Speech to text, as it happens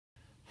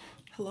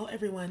Hello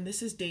everyone,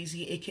 this is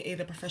Daisy, aka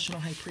the Professional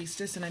High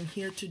Priestess, and I'm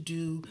here to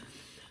do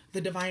the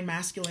Divine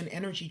Masculine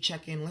Energy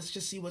check-in. Let's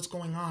just see what's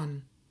going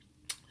on.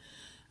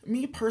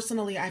 Me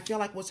personally, I feel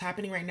like what's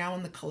happening right now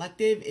in the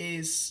collective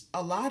is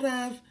a lot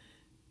of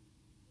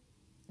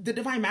the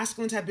Divine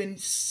Masculines have been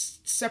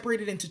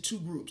separated into two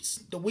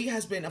groups. The wheat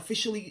has been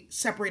officially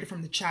separated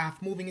from the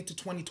chaff, moving into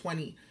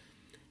 2020.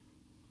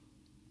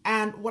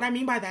 And what I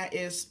mean by that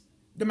is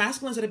the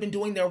masculines that have been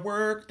doing their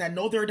work, that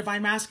know they're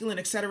Divine Masculine,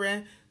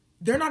 etc.,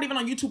 they're not even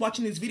on YouTube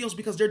watching these videos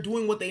because they're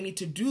doing what they need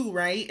to do,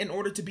 right, in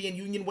order to be in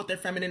union with their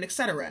feminine,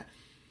 etc.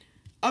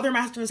 Other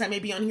masculines that may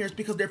be on here is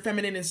because their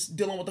feminine is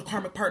dealing with a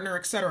karmic partner,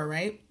 etc.,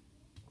 right?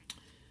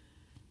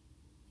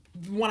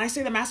 When I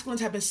say the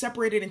masculines have been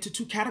separated into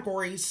two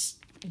categories,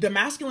 the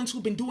masculines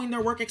who've been doing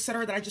their work,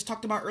 etc., that I just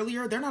talked about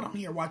earlier, they're not on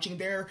here watching.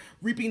 They're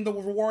reaping the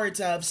rewards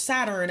of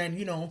Saturn, and,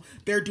 you know,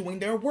 they're doing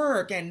their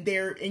work and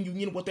they're in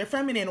union with their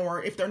feminine,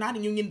 or if they're not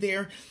in union,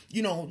 they're,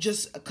 you know,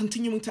 just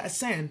continuing to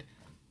ascend,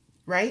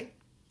 right?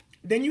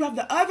 Then you have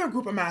the other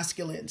group of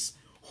masculines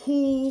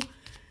who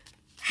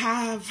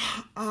have,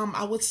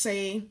 I would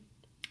say,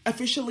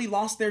 officially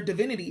lost their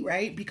divinity,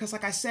 right? Because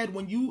like I said,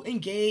 when you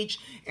engage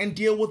and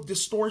deal with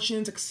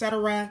distortions,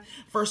 etc.,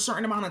 for a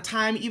certain amount of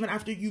time, even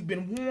after you've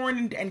been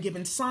warned and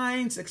given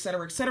signs,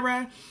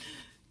 etc.,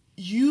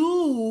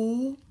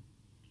 you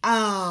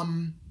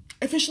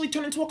officially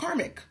turn into a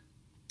karmic.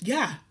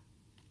 Yeah.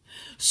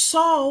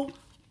 So,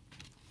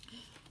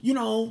 you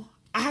know,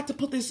 I had to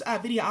put this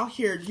video out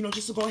here, you know,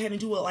 just to go ahead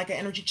and do like an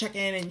energy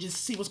check-in and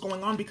just see what's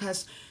going on,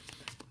 because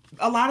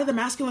a lot of the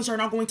masculines are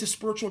now going to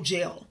spiritual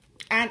jail.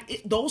 And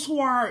those who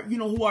are, you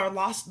know, who have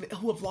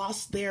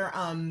lost their,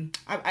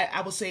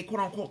 I would say,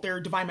 quote unquote,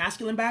 their divine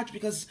masculine badge,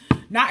 because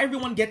not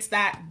everyone gets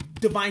that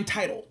divine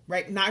title,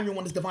 right? Not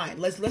everyone is divine.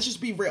 Let's just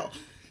be real.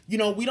 You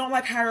know, we don't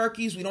like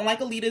hierarchies. We don't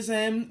like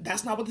elitism.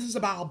 That's not what this is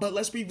about. But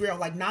let's be real.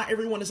 Like, not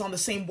everyone is on the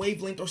same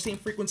wavelength or same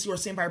frequency or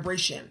same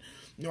vibration,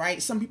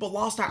 right? Some people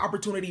lost that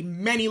opportunity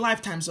many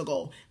lifetimes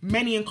ago,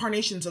 many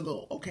incarnations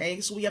ago,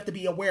 okay? So we have to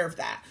be aware of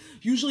that.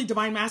 Usually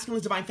divine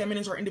masculines, divine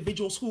feminines are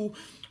individuals who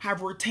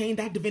have retained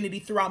that divinity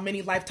throughout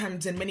many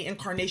lifetimes and many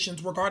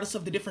incarnations, regardless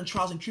of the different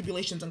trials and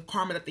tribulations and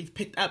karma that they've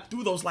picked up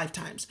through those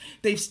lifetimes.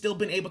 They've still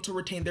been able to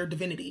retain their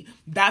divinity.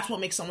 That's what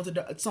makes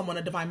someone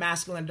a divine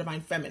masculine and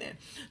divine feminine.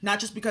 Not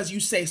just because you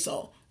say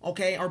so,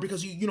 okay? Or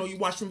because you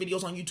watch some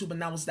videos on YouTube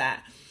and that was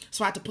that.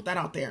 So I had to put that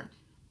out there.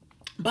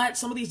 But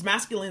some of these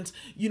masculines,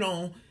 you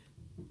know,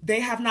 they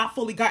have not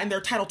fully gotten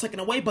their title taken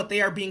away, but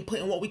they are being put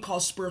in what we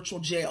call spiritual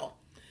jail.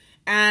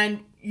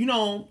 And, you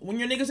know, when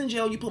your nigga's in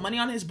jail, you put money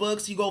on his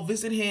books, you go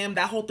visit him,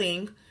 that whole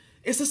thing.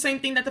 It's the same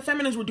thing that the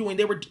feminines were doing.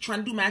 They were trying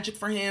to do magic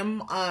for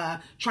him,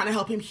 trying to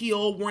help him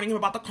heal, warning him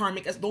about the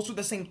karmic. Those were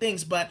the same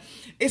things, but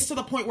it's to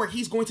the point where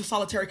he's going to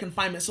solitary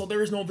confinement, so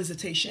there is no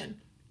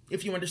visitation,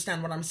 if you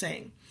understand what I'm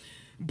saying.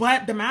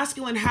 But the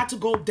masculine had to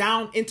go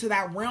down into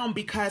that realm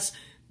because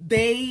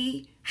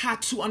they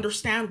had to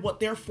understand what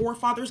their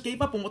forefathers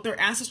gave up and what their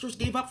ancestors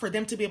gave up for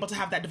them to be able to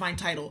have that divine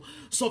title.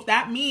 So if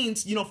that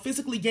means, you know,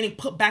 physically getting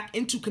put back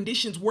into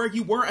conditions where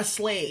you were a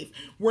slave,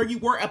 where you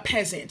were a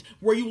peasant,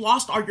 where you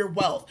lost all your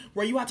wealth,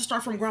 where you had to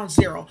start from ground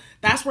zero,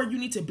 that's where you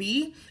need to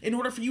be in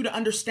order for you to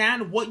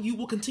understand what you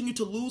will continue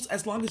to lose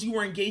as long as you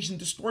are engaged in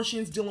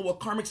distortions, dealing with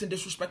karmics and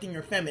disrespecting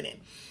your feminine.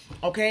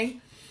 Okay?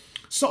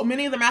 So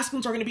many of the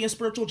masculines are going to be in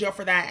spiritual jail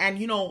for that. And,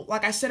 you know,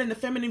 like I said in the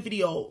feminine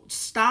video,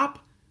 stop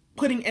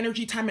putting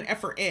energy, time, and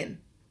effort in,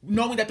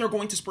 knowing that they're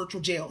going to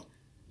spiritual jail,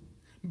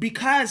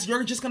 because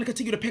you're just going to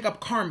continue to pick up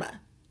karma.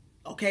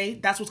 Okay?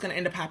 That's what's going to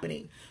end up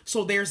happening.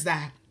 So there's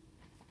that.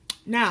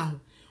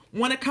 Now,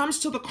 when it comes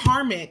to the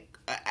karmic,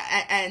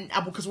 and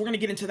because we're going to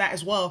get into that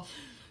as well,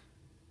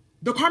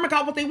 the karmic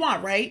got what they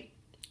want, right?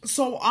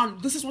 So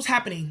this is what's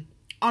happening.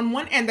 On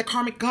one end, the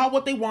karmic got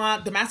what they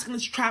want. The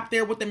masculine's trapped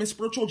there with them in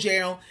spiritual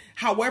jail.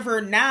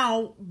 However,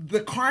 now the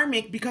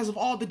karmic, because of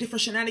all the different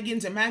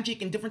shenanigans and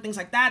magic and different things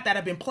like that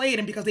have been played,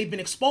 and because they've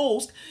been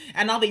exposed,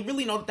 and now they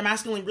really know that the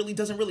masculine really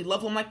doesn't really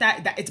love them like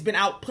that, that it's been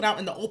put out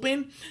in the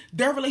open,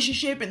 their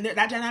relationship and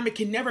that dynamic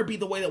can never be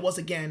the way that was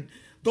again.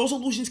 Those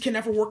illusions can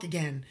never work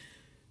again.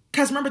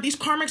 Because remember, these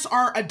karmics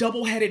are a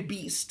double-headed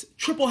beast,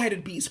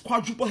 triple-headed beast,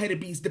 quadruple-headed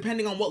beast,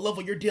 depending on what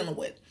level you're dealing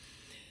with.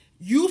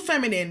 You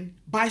feminine,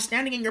 by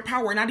standing in your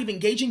power and not even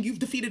engaging, you've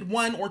defeated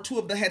one or two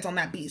of the heads on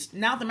that beast.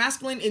 Now the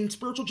masculine in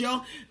spiritual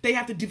jail, they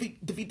have to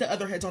defeat the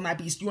other heads on that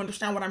beast. You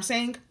understand what I'm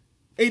saying?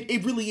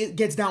 It really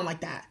gets down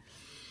like that.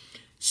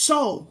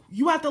 So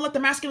you have to let the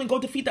masculine go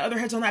defeat the other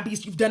heads on that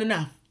beast. You've done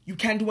enough. You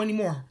can't do any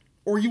more,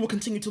 or you will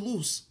continue to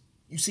lose.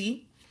 You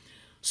see?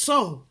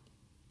 So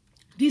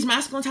these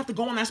masculines have to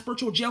go in that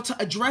spiritual jail to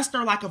address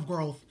their lack of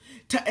growth,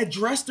 to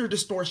address their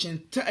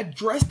distortion, to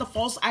address the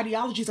false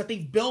ideologies that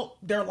they've built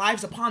their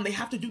lives upon. They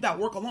have to do that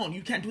work alone.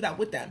 You can't do that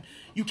with them.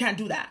 You can't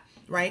do that,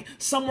 right?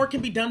 Some work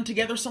can be done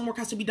together. Some work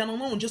has to be done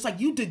alone, just like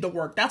you did the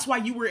work. That's why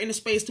you were in a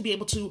space to be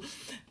able to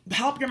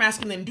help your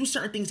masculine and do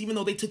certain things, even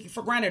though they took you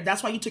for granted.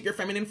 That's why you took your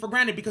feminine for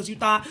granted, because you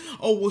thought,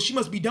 oh, well, she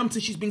must be dumb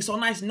since she's being so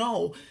nice.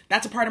 No,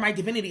 that's a part of my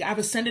divinity. I've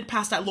ascended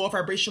past that lower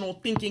vibrational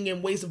thinking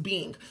and ways of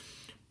being.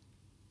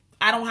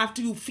 I don't have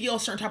to feel a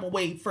certain type of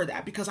way for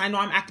that because I know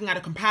I'm acting out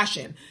of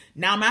compassion.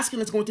 Now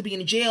masculine is going to be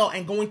in jail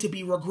and going to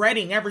be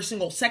regretting every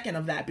single second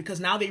of that because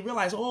now they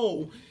realize,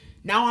 oh,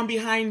 now I'm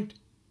behind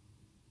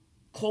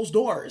closed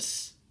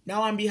doors.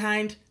 Now I'm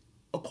behind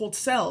a cold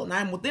cell. Now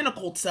I'm within a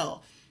cold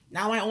cell.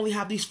 Now I only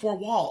have these 4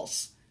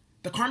 walls.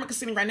 The karmic is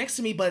sitting right next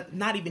to me, but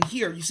not even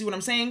here. You see what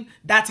I'm saying?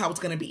 That's how it's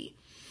going to be.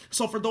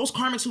 So for those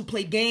karmics who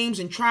played games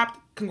and trapped,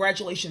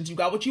 congratulations. You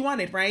got what you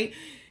wanted, right?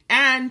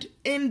 And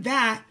in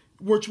that,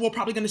 which we're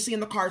probably going to see in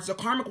the cards, the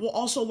karmic will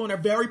also learn a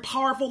very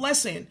powerful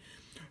lesson,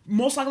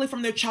 most likely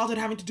from their childhood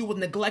having to do with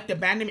neglect,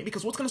 abandonment,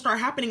 because what's going to start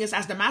happening is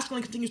as the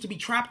masculine continues to be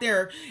trapped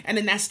there and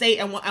in that state,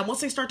 and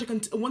once it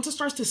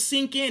starts to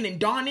sink in and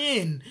dawn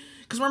in,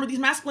 because remember, these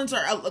masculines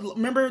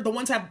remember the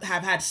ones have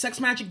had sex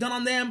magic done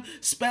on them,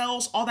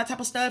 spells, all that type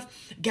of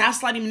stuff,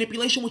 gaslighting,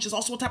 manipulation, which is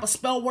also a type of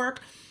spell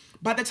work.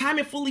 By the time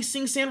it fully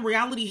sinks in,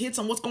 reality hits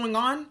on what's going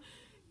on,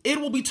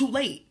 it will be too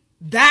late.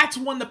 That's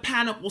when the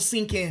panic will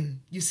sink in,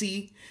 you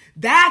see?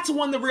 That's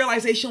when the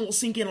realization will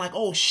sink in like,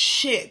 oh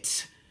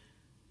shit.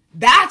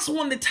 That's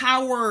when the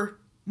tower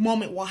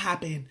moment will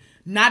happen.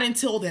 Not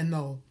until then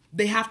though.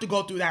 They have to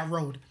go through that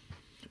road.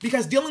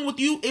 Because dealing with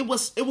you, it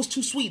was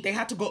too sweet. They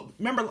had to go,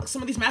 remember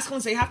some of these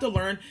masculines, they have to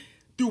learn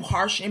through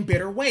harsh and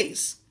bitter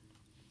ways.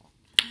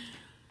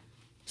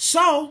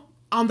 So,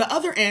 on the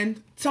other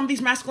end, some of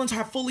these masculines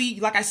have fully,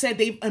 like I said,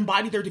 they've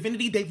embodied their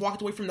divinity. They've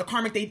walked away from the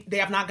karmic. They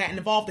have not gotten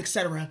involved,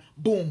 etc.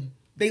 Boom.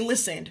 They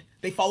listened.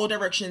 They followed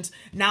directions.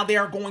 Now they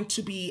are going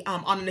to be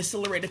on an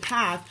accelerated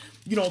path,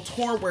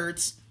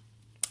 towards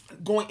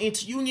going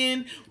into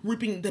union,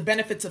 reaping the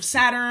benefits of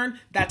Saturn,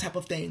 that type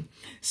of thing.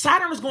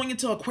 Saturn is going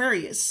into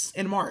Aquarius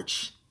in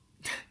March.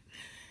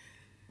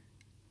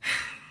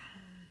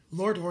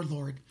 Lord, Lord,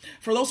 Lord.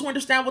 For those who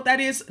understand what that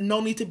is,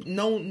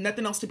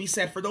 nothing else to be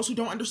said. For those who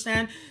don't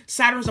understand,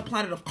 Saturn is a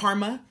planet of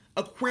karma.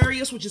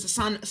 Aquarius, which is a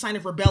sign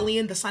of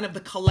rebellion, the sign of the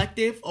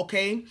collective,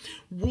 okay?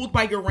 Ruled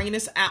by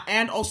Uranus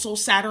and also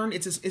Saturn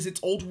is its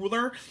old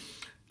ruler.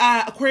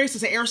 Aquarius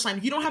is an air sign.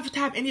 You don't have to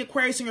have any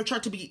Aquarius in your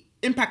chart to be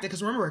impacted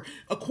because remember,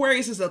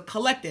 Aquarius is a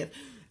collective.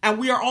 And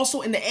we are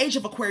also in the age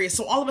of Aquarius.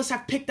 So all of us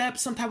have picked up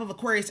some type of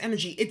Aquarius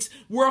energy.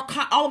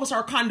 All of us are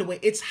a conduit.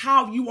 It's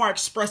how you are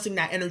expressing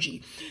that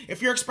energy. If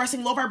you're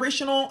expressing low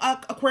vibrational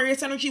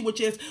Aquarius energy,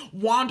 which is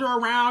wander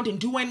around and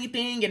do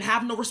anything and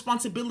have no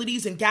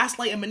responsibilities and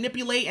gaslight and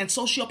manipulate and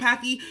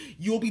sociopathy,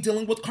 you'll be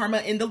dealing with karma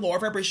in the lower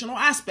vibrational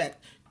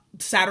aspect.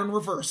 Saturn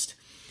reversed.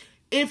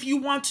 If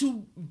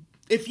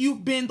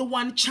you've been the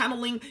one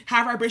channeling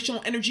high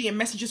vibrational energy and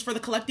messages for the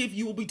collective,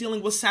 you will be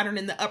dealing with Saturn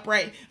in the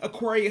upright,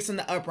 Aquarius in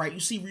the upright. You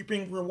see,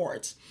 reaping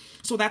rewards.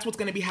 So that's what's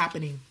going to be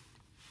happening.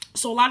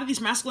 So a lot of these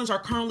masculines are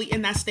currently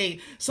in that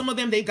state. Some of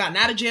them, they've gotten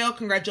out of jail.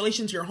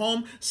 Congratulations, you're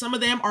home. Some of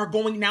them are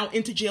going now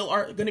into jail,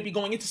 are going to be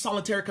going into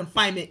solitary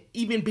confinement,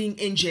 even being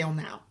in jail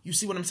now. You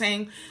see what I'm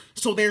saying?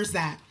 So there's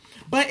that.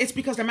 But it's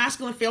because the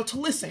masculine failed to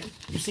listen,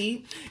 you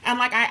see? And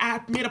like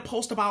I made a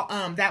post about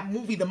that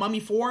movie, The Mummy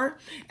 4,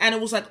 and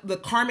it was like the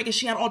karmic, and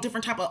she had all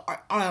different type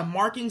of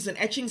markings and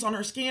etchings on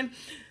her skin.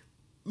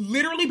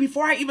 Literally,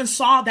 before I even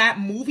saw that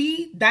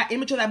movie, that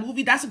image of that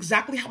movie, that's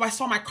exactly how I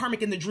saw my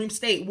karmic in the dream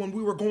state when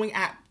we were going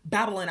at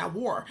battle and at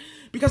war.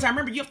 Because I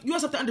remember, you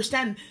guys have to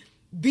understand,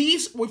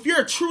 if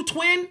you're a true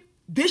twin,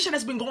 this shit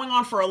has been going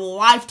on for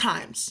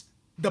lifetimes.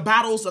 The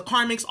battles, the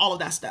karmics, all of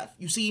that stuff,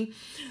 you see?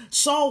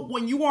 So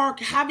when you are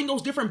having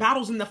those different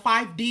battles in the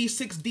 5D,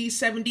 6D,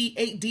 7D,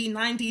 8D,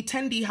 9D,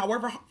 10D,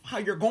 how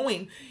you're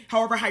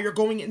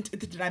going into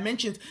the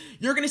dimensions,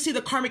 you're going to see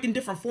the karmic in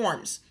different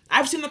forms.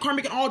 I've seen the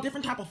karmic in all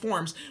different type of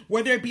forms,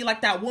 whether it be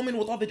like that woman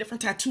with all the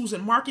different tattoos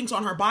and markings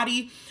on her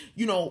body,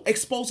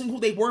 exposing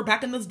who they were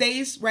back in those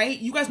days, right?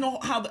 You guys know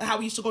how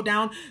it used to go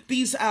down.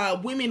 These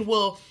women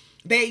will...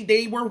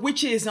 They were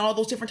witches and all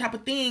those different type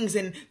of things,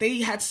 and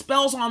they had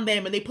spells on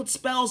them, and they put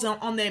spells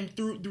on them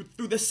through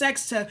the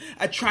sex to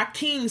attract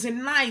kings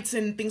and knights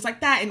and things like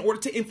that in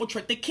order to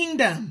infiltrate the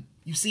kingdom.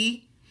 You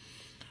see?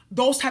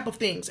 Those type of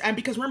things. And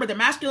because remember, the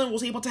masculine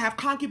was able to have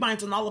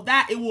concubines and all of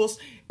that, it was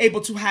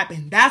able to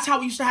happen. That's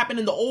how it used to happen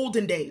in the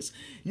olden days.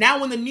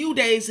 Now in the new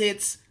days,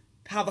 it's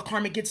how the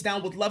karmic gets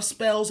down with love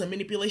spells and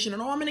manipulation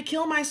and, I'm going to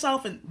kill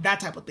myself and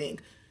that type of thing.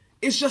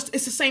 It's the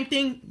same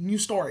thing, new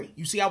story.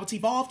 You see how it's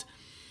evolved?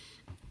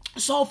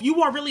 So if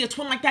you are really a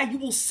twin like that, you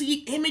will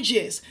see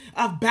images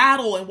of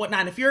battle and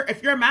whatnot. If you're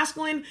a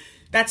masculine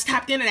that's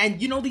tapped in, and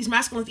these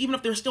masculines, even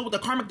if they're still with the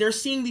karmic, they're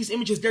seeing these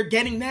images, they're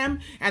getting them,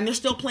 and they're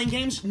still playing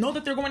games, know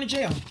that they're going to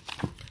jail.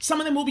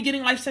 Some of them will be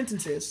getting life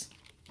sentences.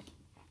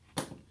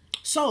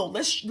 So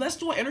let's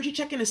do an energy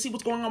check-in and see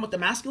what's going on with the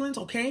masculines,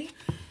 okay?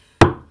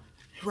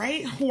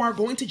 Right? Who are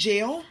going to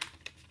jail,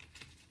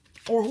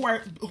 or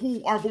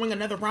who are going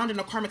another round in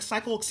a karmic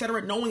cycle,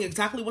 etc., knowing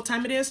exactly what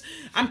time it is.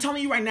 I'm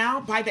telling you right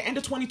now, by the end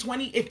of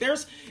 2020, if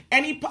there's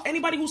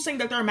anybody who's saying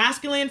that they're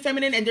masculine,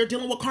 feminine, and they're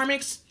dealing with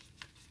karmics,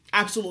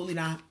 absolutely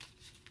not.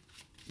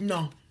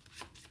 No.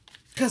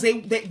 Because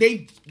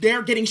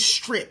they're getting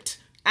stripped.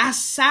 As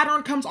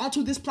Saturn comes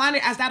onto this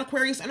planet, as that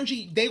Aquarius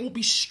energy, they will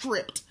be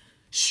stripped.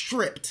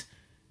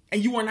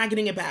 And you are not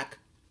getting it back.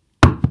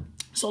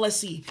 So let's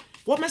see.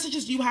 What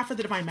messages do you have for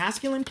the Divine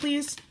Masculine,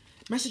 please?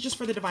 Messages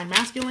for the Divine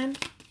Masculine.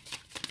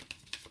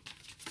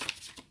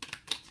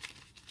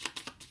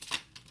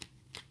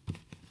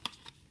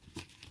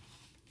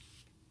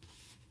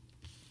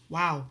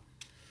 Wow.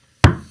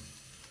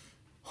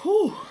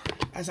 Whew.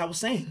 As I was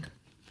saying.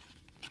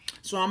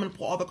 So I'm going to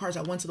pull all the cards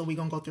at once so that we're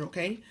going to go through,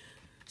 okay?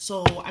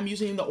 So I'm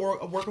using the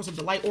Workers of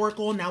the Light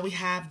Oracle. Now we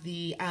have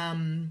the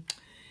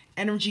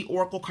Energy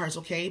Oracle cards,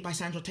 okay? By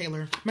Sandra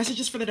Taylor.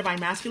 Messages for the Divine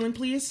Masculine,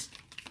 please.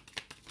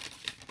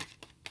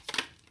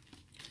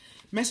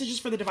 Messages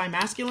for the Divine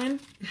Masculine.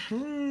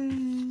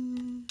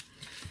 Ooh.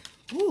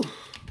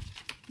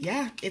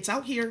 Yeah, it's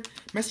out here.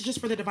 Messages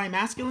for the Divine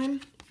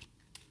Masculine.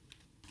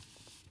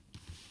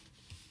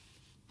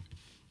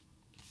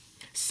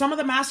 Some of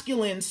the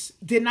masculines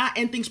did not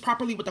end things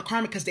properly with the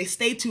karmic because they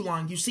stayed too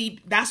long. You see,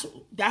 that's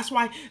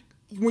why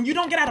when you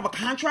don't get out of a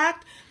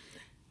contract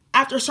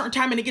after a certain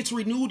time and it gets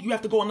renewed, you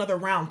have to go another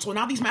round. So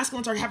now these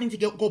masculines are having to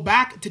go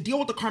back to deal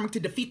with the karmic to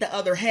defeat the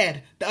other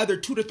head, the other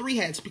 2 to 3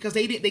 heads, because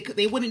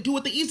they wouldn't do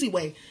it the easy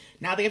way.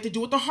 Now they have to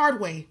do it the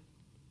hard way,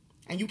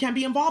 and you can't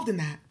be involved in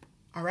that.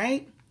 All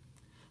right.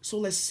 So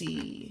let's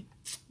see,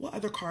 what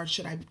other cards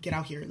should I get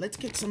out here? Let's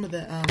get some of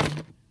the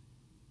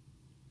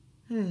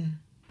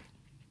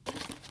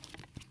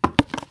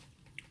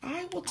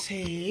I will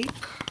take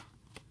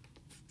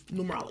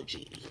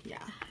numerology. Yeah.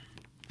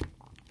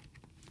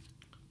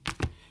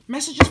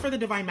 Messages for the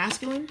Divine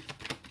Masculine.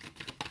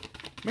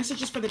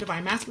 Messages for the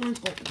Divine Masculine,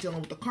 dealing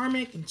with the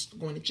karmic and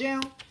going to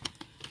jail.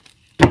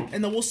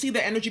 And then we'll see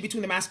the energy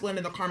between the masculine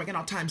and the karmic, and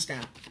I'll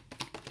timestamp.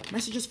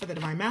 Messages for the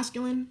Divine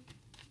Masculine.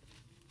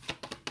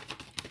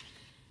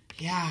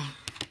 Yeah.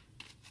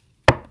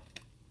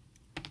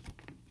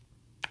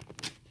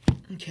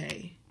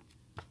 Okay.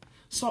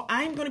 So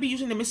I'm going to be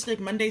using the Mystic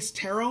Mondays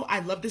Tarot. I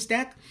love this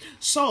deck.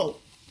 So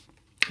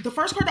the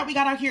first card that we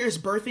got out here is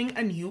Birthing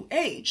a New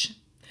Age.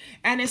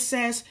 And it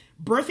says,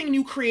 birthing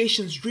new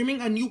creations,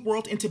 dreaming a new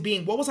world into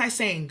being. What was I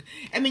saying?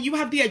 And then you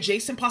have the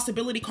adjacent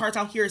possibility cards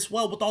out here as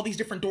well with all these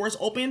different doors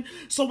open.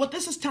 So what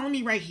this is telling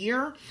me right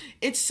here,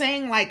 it's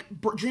saying like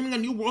dreaming a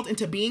new world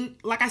into being.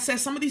 Like I said,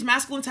 some of these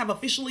masculines have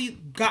officially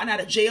gotten out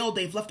of jail.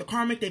 They've left the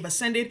karmic. They've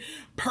ascended.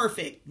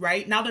 Perfect,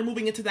 right? Now they're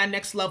moving into that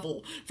next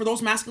level. For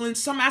those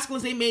masculines, some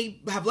masculines, they may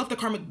have left the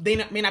karmic.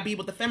 They may not be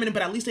with the feminine,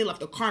 but at least they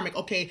left the karmic.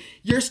 Okay,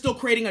 you're still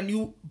creating a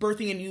new,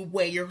 birthing a new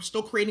way. You're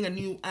still creating a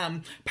new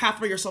path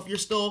for yourself. You're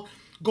still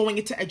going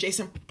into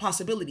adjacent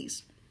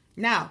possibilities.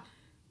 Now,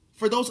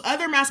 for those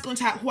other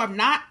masculines who have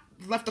not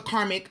left the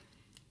karmic,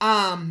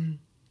 and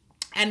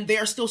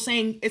they're still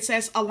saying, it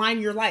says align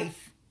your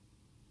life.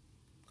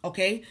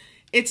 Okay?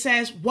 It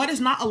says what is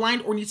not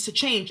aligned or needs to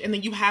change. And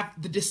then you have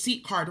the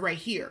deceit card right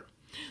here.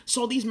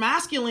 So these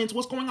masculines,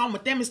 what's going on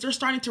with them is they're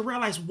starting to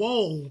realize,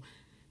 whoa,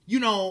 you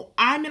know,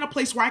 I'm in a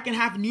place where I can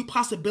have new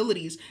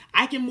possibilities.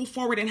 I can move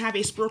forward and have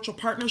a spiritual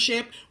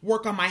partnership,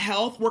 work on my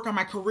health, work on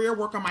my career,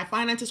 work on my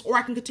finances, or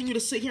I can continue to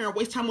sit here and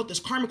waste time with this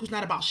karmic who's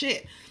not about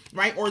shit,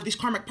 right? Or these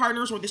karmic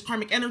partners or this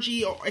karmic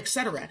energy, or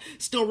etc.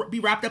 Still be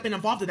wrapped up and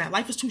involved in that.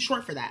 Life is too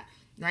short for that,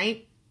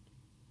 right?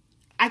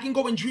 I can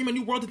go and dream a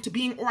new world into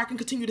being, or I can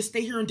continue to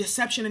stay here in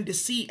deception and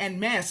deceit and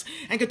mess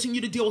and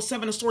continue to deal with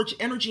 7 of Swords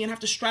energy and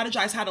have to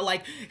strategize how to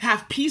like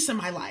have peace in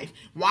my life.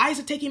 Why is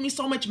it taking me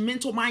so much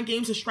mental mind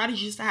games and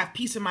strategies to have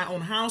peace in my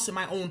own house, in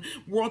my own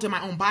world, in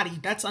my own body?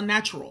 That's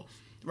unnatural,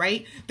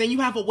 right? Then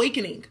you have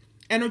awakening,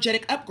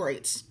 energetic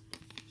upgrades.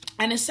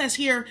 And it says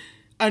here,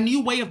 a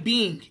new way of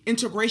being,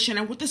 integration.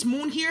 And with this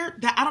moon here,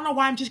 that I don't know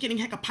why I'm just getting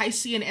heck of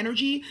Piscean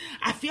energy.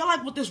 I feel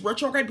like with this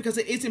retrograde, because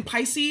it is in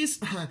Pisces,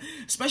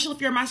 especially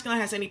if your masculine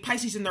has any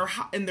Pisces in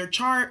their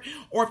chart,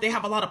 or if they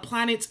have a lot of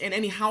planets in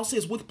any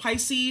houses with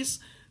Pisces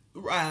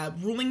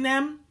ruling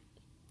them,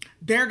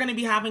 they're going to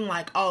be having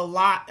like a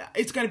lot.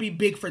 It's going to be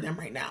big for them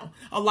right now.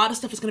 A lot of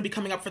stuff is going to be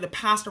coming up for the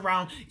past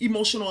around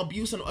emotional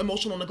abuse and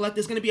emotional neglect.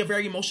 It's going to be a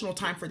very emotional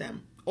time for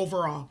them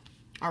overall.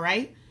 All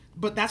right.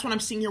 But that's what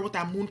I'm seeing here with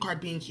that moon card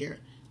being here.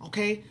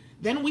 Okay,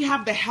 then we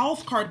have the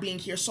health card being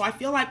here. So I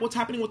feel like what's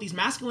happening with these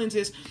masculines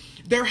is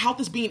their health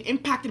is being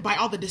impacted by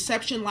all the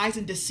deception, lies,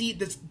 and deceit,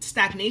 the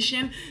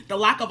stagnation, the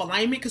lack of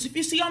alignment. Because if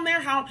you see on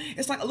there how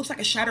it's like, it looks like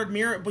a shattered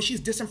mirror, but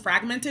she's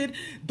disenfragmented.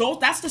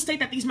 That's the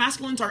state that these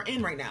masculines are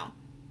in right now.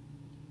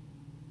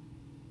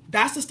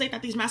 That's the state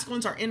that these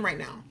masculines are in right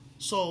now.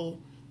 So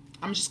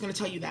I'm just going to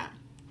tell you that.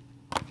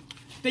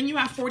 Then you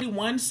have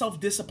 41,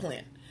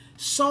 self-discipline.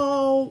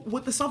 So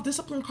with the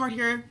self-discipline card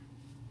here,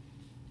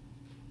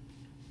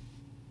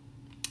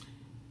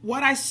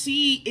 what I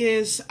see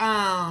is,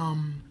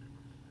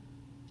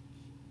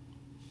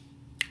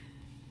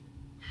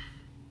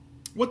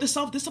 with the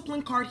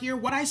self-discipline card here,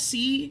 what I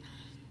see,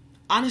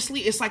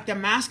 honestly, it's like the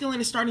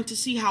masculine is starting to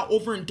see how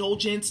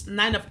overindulgence,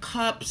 9 of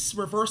Cups,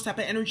 reverse type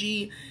of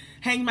energy,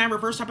 Hangman,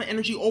 reverse type of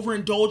energy,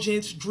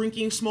 overindulgence,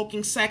 drinking,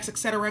 smoking, sex,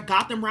 etc.,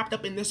 got them wrapped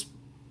up in this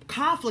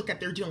conflict that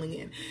they're dealing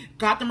in.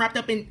 Got them wrapped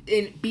up in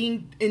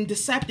being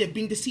deceptive,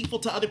 being deceitful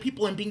to other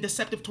people, and being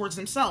deceptive towards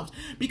themselves.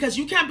 Because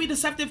you can't be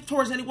deceptive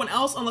towards anyone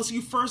else unless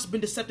you first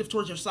been deceptive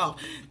towards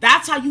yourself.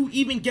 That's how you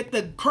even get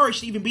the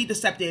courage to even be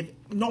deceptive,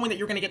 knowing that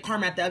you're going to get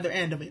karma at the other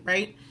end of it,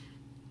 right?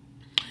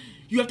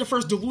 You have to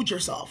first delude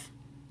yourself.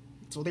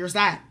 So there's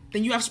that.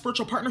 Then you have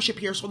spiritual partnership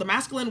here. So the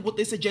masculine with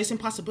this adjacent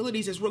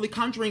possibilities is really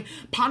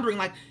pondering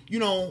like, you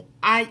know,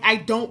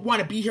 I don't want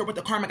to be here with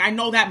the karmic. I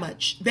know that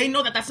much. They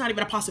know that that's not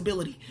even a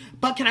possibility.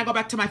 But can I go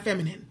back to my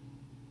feminine?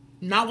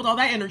 Not with all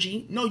that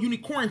energy. No, you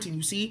need quarantine,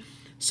 you see.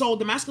 So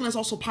the masculine is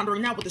also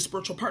pondering that with the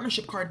spiritual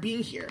partnership card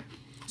being here.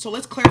 So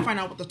let's clarify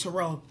now with the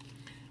tarot.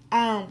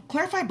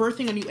 Clarify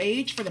birthing a new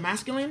age for the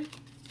masculine.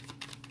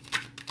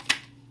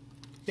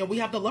 Then we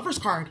have the Lover's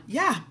card.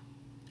 Yeah.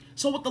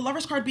 So with the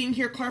Lover's card being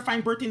here,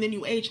 clarifying birthing the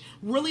new age,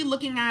 really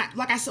looking at,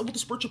 like I said, with the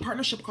spiritual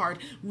partnership card,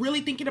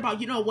 really thinking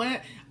about, you know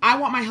what? I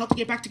want my health to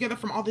get back together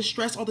from all this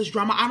stress, all this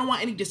drama. I don't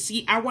want any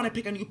deceit. I want to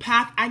pick a new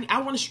path.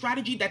 I want a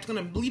strategy that's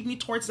going to lead me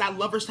towards that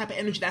Lover's type of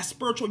energy, that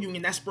spiritual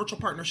union, that spiritual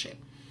partnership,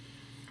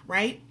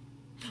 right?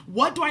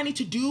 What do I need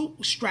to do,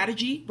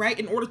 strategy, right,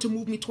 in order to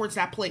move me towards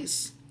that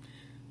place?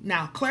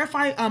 Now,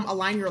 clarify,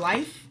 align your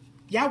life.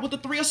 Yeah, with the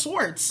Three of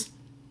Swords.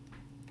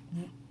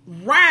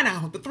 Ran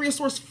out. The Three of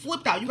Swords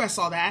flipped out. You guys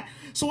saw that.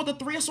 So with the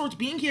Three of Swords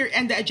being here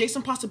and the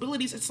adjacent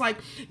possibilities, it's like,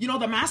 you know,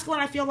 the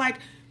masculine, I feel like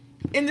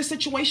in this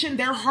situation,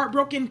 they're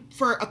heartbroken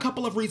for a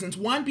couple of reasons.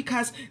 One,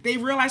 because they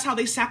realize how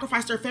they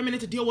sacrificed their feminine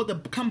to deal with the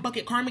come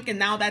bucket karmic, and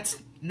now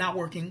that's not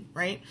working,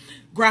 right?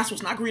 Grass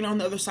was not green on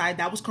the other side.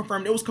 That was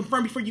confirmed. It was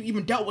confirmed before you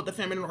even dealt with the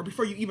feminine or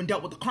before you even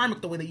dealt with the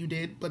karmic the way that you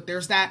did. But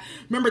there's that.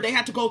 Remember, they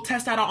had to go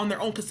test that out on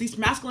their own because these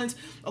masculines,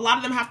 a lot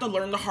of them have to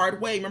learn the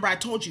hard way. Remember, I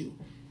told you.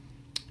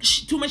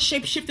 Too much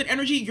shape-shifted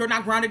energy, you're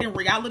not grounded in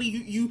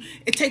reality.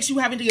 It takes you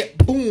having to get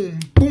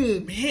boom,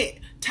 boom, hit,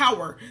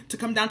 tower to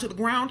come down to the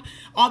ground.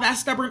 All that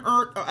stubborn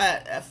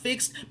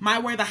fixed, my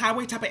way, the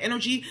highway type of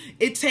energy,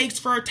 it takes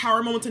for a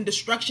tower moments and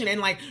destruction and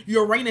like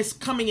Uranus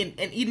coming in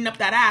and eating up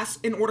that ass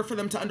in order for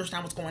them to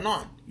understand what's going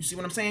on. You see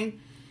what I'm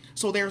saying?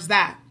 So there's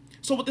that.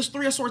 So with this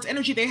Three of Swords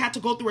energy, they had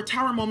to go through a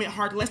tower moment,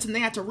 hard lesson. They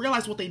had to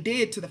realize what they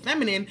did to the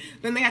feminine.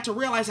 Then they had to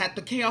realize that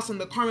the chaos and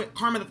the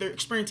karma that they're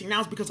experiencing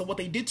now is because of what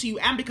they did to you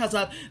and because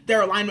of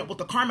their alignment with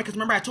the karmic. Because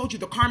remember, I told you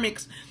the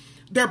karmics,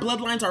 their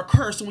bloodlines are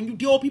cursed. So when you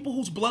deal with people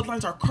whose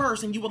bloodlines are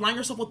cursed and you align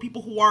yourself with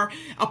people who are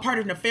a part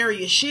of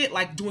nefarious shit,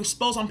 like doing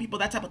spells on people,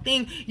 that type of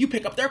thing, you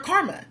pick up their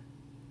karma.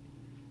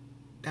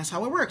 That's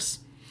how it works.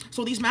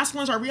 So these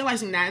masculines are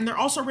realizing that, and they're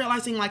also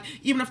realizing, like,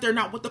 even if they're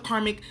not with the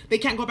karmic, they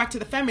can't go back to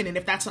the feminine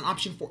if that's an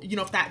option for, you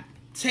know, if that,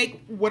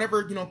 take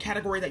whatever, you know,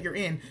 category that you're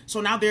in.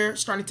 So now they're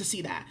starting to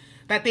see that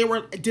they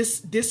were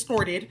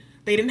distorted,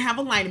 they didn't have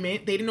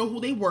alignment, they didn't know who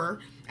they were,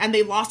 and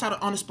they lost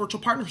out on a spiritual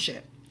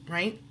partnership,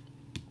 right?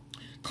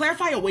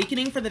 Clarify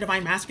awakening for the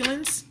divine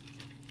masculines.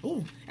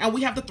 Ooh, and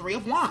we have the Three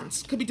of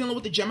Wands. Could be dealing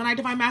with the Gemini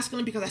divine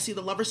masculine because I see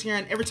the Lovers here,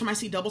 and every time I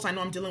see doubles, I know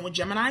I'm dealing with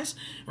Geminis,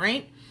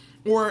 right?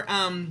 Or,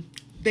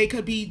 they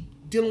could be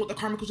dealing with the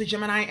karmic who's a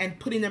Gemini and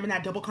putting them in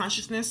that double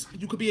consciousness.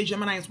 You could be a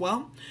Gemini as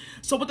well.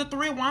 So with the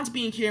Three of Wands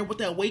being here, with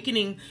the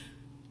awakening,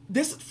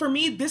 this, for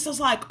me, this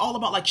is like all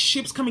about like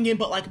ships coming in,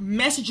 but like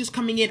messages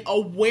coming in,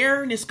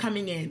 awareness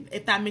coming in,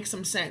 if that makes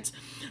some sense.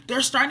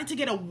 They're starting to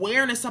get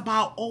awareness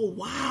about, oh,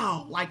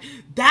 wow, like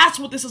that's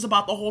what this is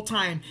about the whole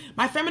time.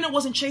 My feminine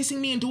wasn't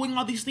chasing me and doing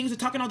all these things and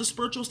talking all the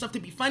spiritual stuff to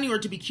be funny or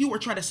to be cute or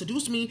try to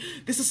seduce me.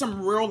 This is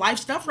some real life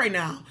stuff right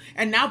now.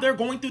 And now they're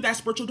going through that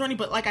spiritual journey.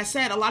 But like I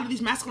said, a lot of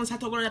these masculines had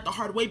to learn it the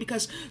hard way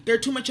because they're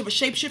too much of a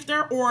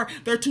shapeshifter or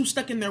they're too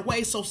stuck in their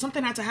way. So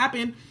something had to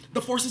happen.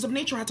 The forces of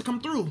nature had to come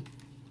through.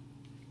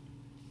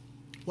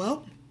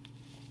 Well,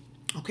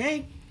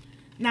 okay.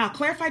 Now,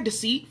 clarify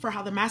deceit for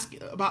how the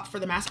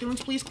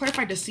masculines, please.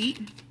 Clarify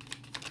deceit.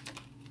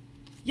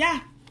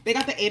 Yeah, they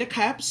got the Eight of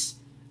Cups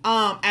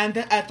and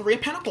the Three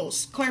of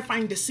Pentacles,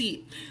 clarifying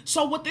deceit.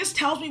 So what this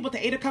tells me with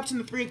the Eight of Cups and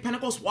the Three of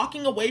Pentacles,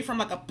 walking away from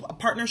like a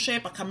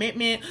partnership, a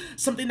commitment,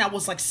 something that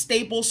was like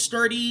stable,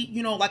 sturdy,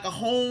 you know, like a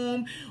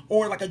home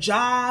or like a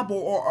job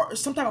or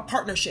some type of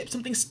partnership,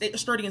 something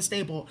sturdy and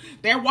stable.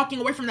 They're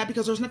walking away from that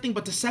because there's nothing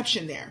but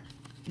deception there.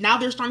 Now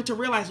they're starting to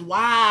realize,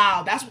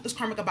 wow, that's what this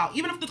karmic about.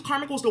 Even if the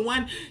karmic was the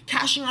one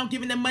cashing out,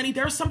 giving them money,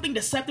 there's something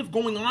deceptive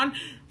going on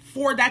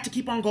for that to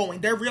keep on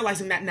going. They're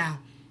realizing that now.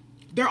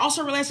 They're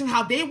also realizing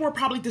how they were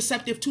probably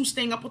deceptive too,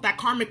 staying up with that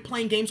karmic,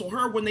 playing games with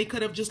her when they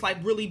could have just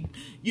like really,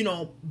 you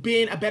know,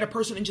 been a better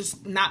person and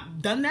just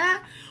not done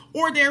that.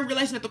 Or they're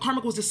realizing that the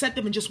karmic was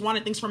deceptive and just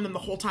wanted things from them the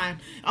whole time.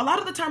 A lot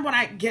of the time when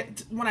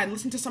I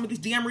listen to some of these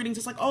DM readings,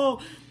 it's like,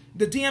 oh,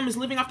 the DM is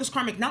living off this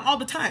karmic. Not all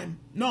the time.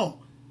 No.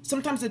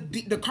 Sometimes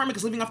the karmic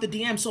is living off the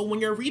DM. So when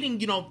you're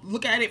reading, you know,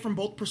 look at it from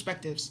both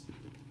perspectives.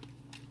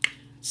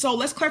 So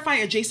let's clarify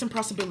adjacent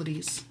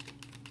possibilities.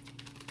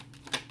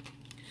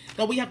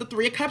 Then we have the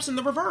Three of Cups in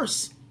the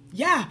reverse.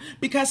 Yeah,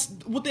 because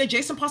with the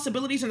adjacent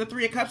possibilities and the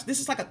Three of Cups, this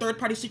is like a third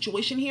party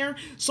situation here.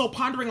 So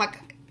pondering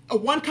like a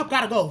one cup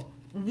gotta go.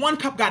 One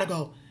cup gotta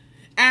go.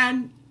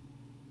 And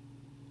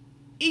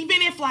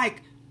even if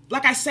like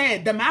like I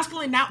said, the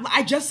masculine now,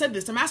 I just said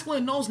this, the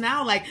masculine knows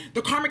now, like,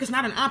 the karmic is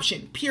not an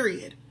option,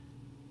 period.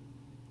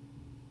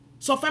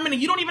 So feminine,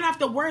 you don't even have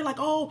to worry like,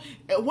 oh,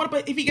 what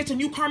about if he gets a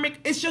new karmic?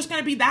 It's just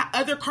going to be that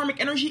other karmic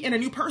energy in a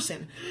new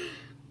person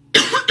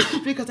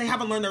because they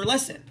haven't learned their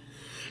lesson,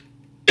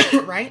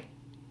 right?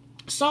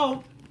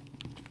 So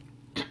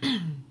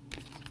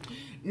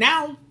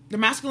now the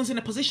masculine's in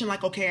a position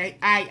like, okay,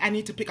 I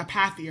need to pick a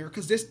path here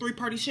because this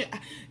three-party shit,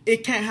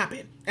 it can't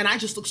happen. And I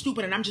just look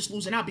stupid and I'm just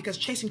losing out because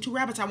chasing two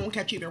rabbits, I won't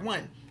catch either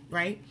one,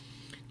 right?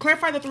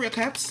 Clarify the Three of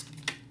Cups.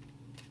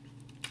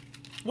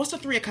 What's the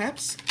Three of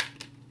Cups?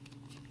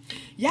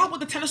 Yeah,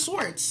 with the Ten of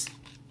Swords.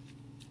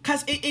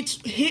 Because it's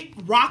hit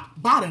rock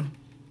bottom.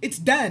 It's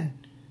done.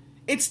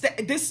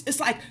 It's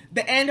like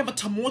the end of a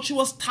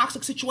tumultuous,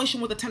 toxic situation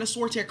with the Ten of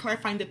Swords here,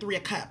 clarifying the Three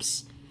of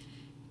Cups.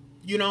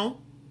 You know?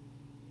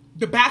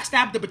 The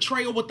backstab, the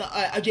betrayal with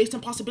the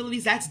adjacent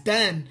possibilities, that's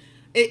done.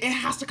 It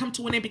has to come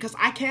to an end because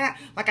I can't,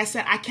 like I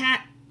said, I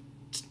can't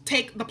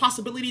take the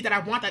possibility that I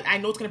want that I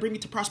know it's going to bring me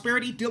to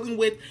prosperity, dealing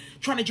with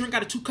trying to drink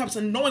out of two cups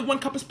and knowing one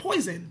cup is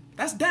poison.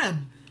 That's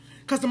dumb.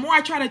 Because the more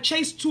I try to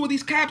chase two of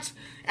these cups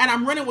and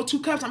I'm running with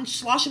two cups, I'm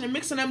sloshing and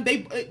mixing them,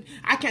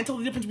 I can't tell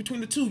the difference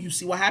between the two. You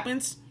see what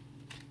happens?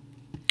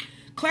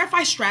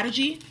 Clarify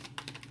strategy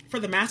for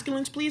the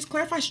masculines, please.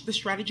 Clarify the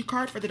strategy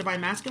card for the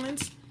divine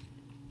masculines.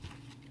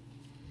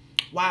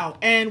 Wow.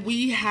 And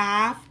we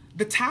have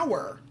the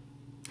Tower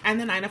and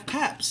the Nine of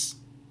Cups.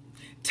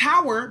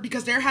 Tower,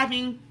 because they're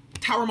having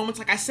tower moments,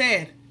 like I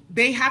said.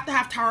 They have to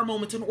have tower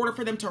moments in order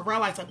for them to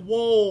realize, like,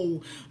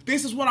 whoa,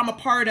 this is what I'm a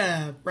part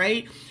of,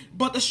 right?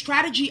 But the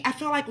strategy, I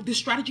feel like the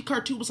strategy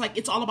card too was like,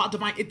 it's all about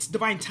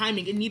divine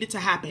timing. It needed to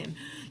happen.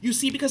 You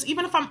see, because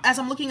even if as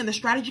I'm looking in the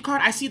strategy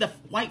card, I see the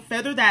white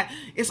feather that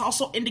is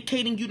also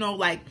indicating, you know,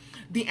 like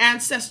the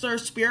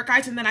ancestors, spirit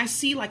guides. And then I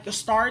see like the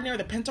star in there,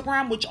 the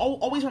pentagram, which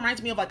always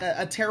reminds me of like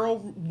a tarot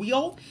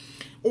wheel.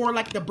 Or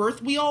like the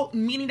birth wheel,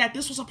 meaning that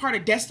this was a part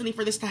of destiny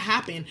for this to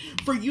happen.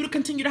 For you to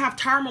continue to have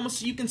tower moments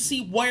so you can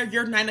see where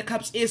your Nine of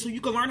Cups is. So you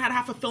can learn how to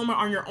have fulfillment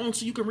on your own.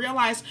 So you can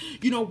realize,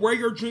 you know, where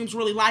your dreams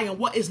really lie and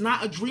what is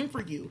not a dream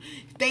for you.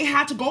 They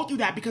had to go through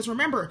that because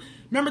remember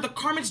the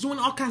Karmic's doing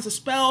all kinds of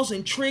spells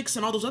and tricks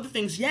and all those other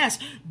things. Yes,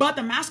 but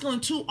the masculine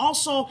too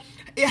also,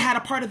 it had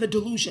a part of the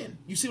delusion.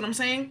 You see what I'm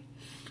saying?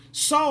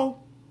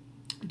 So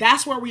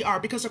that's where we are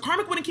because the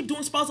Karmic wouldn't keep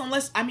doing spells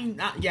unless, I'm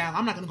not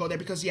going to go there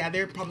because, yeah,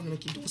 they're probably going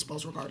to keep doing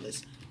spells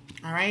regardless.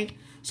 All right.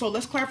 So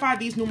let's clarify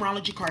these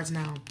numerology cards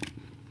now.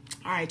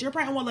 All right. Dear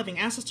bright and well-living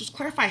ancestors,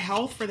 clarify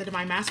health for the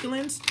divine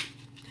masculines.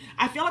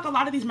 I feel like a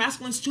lot of these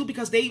masculines too,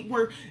 because they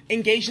were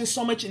engaged in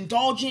so much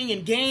indulging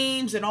in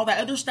games and all that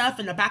other stuff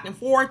and the back and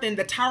forth and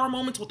the tower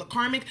moments with the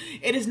Karmic,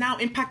 it is now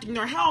impacting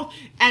their health.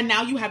 And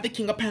now you have the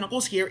King of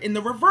Pentacles here in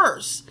the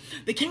reverse.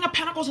 The King of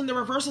Pentacles in the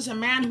reverse is a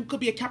man who could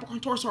be a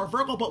Capricorn, Taurus, or a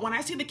Virgo. But when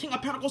I see the King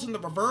of Pentacles in the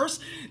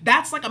reverse,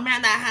 that's like a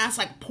man that has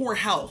like poor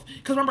health.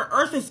 Because remember,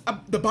 Earth is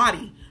the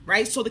body,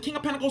 right? So the King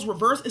of Pentacles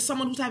reverse is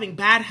someone who's having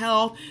bad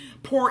health,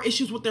 poor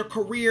issues with their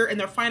career and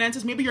their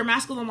finances. Maybe your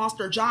masculine lost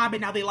their job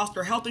and now they lost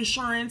their health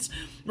insurance,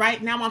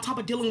 right? Now on top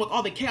of dealing with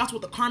all the chaos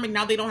with the Karmic,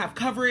 now they don't have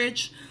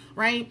coverage,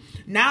 right?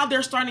 Now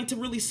they're starting to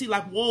really see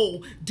like,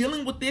 whoa,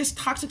 dealing with this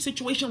toxic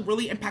situation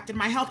really impacted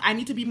my health. I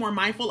need to be more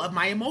mindful of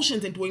my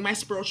emotions and doing my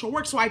spiritual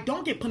work so I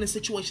don't get put in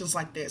situations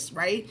like this,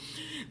 right?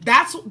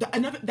 That's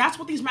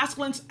what these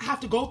masculines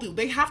have to go through.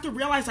 They have to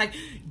realize like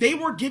they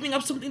were giving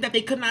up something that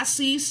they could not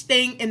see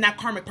staying in that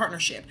Karmic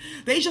partnership.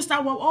 They just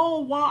thought, well,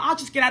 I'll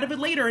just get out of it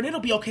later and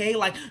it'll be okay.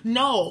 Like,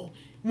 no,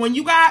 when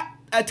you got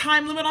a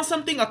time limit on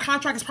something, a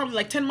contract is probably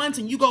like 10 months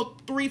and you go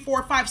 3,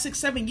 4, 5, 6,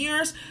 7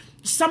 years,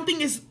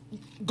 something is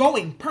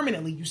going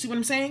permanently. You see what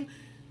I'm saying?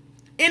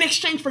 In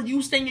exchange for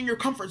you staying in your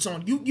comfort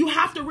zone. You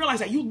have to realize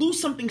that you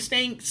lose something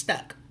staying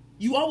stuck.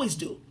 You always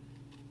do.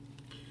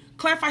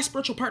 Clarify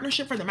spiritual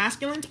partnership for the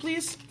masculines,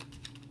 please.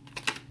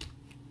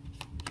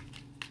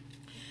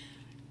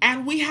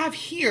 And we have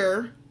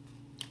here,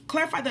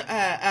 clarify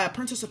the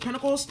Princess of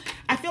Pentacles.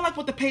 I feel like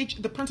with the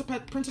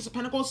Princess of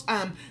Pentacles,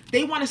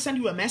 they want to send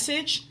you a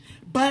message,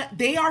 but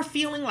they are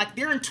feeling like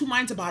they're in two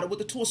minds about it. With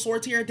the Two of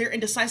Swords here, they're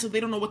indecisive. They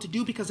don't know what to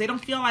do because they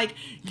don't feel like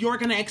you're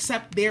going to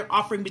accept their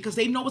offering because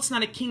they know it's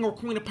not a King or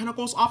Queen of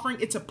Pentacles offering.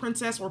 It's a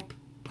Princess or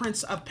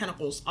Prince of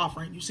Pentacles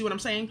offering. You see what I'm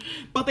saying?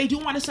 But they do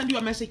want to send you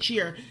a message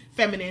here,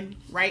 feminine,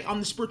 right? On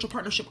the spiritual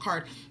partnership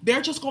card.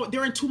 They're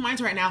in two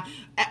minds right now.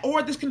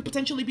 Or this can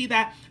potentially be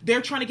that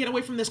they're trying to get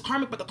away from this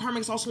Karmic, but the Karmic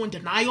is also in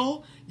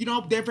denial. You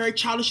know, they're very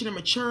childish and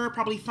immature,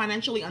 probably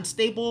financially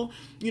unstable,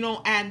 you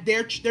know, and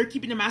they're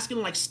keeping the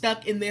masculine like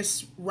stuck in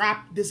this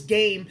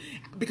game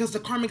because the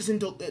Karmic is in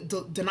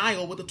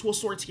denial with the Two of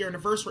Swords here in the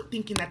verse,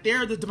 thinking that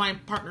they're the divine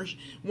partners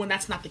when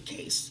that's not the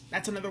case.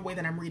 That's another way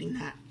that I'm reading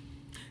that.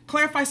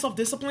 Clarify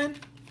self-discipline.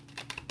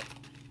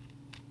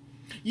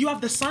 You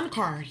have the Sun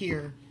card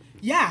here.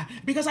 Yeah,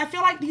 because I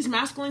feel like these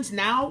masculines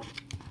now,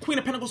 Queen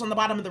of Pentacles on the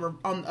bottom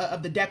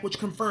of the deck, which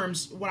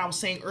confirms what I was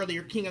saying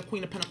earlier, King and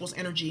Queen of Pentacles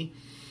energy.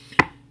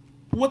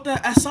 with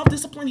the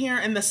self-discipline here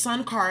and the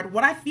Sun card,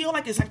 what I feel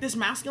like is like this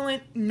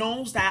masculine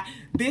knows that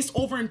this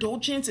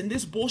overindulgence and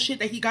this bullshit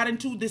that he got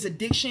into, this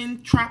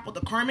addiction trap with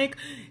the karmic,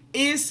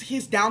 is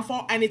his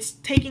downfall, and it's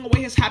taking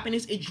away his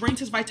happiness. It drains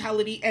his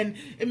vitality, and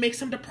it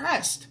makes him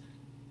depressed.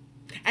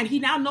 And he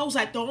now knows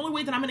that the only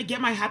way that I'm going to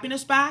get my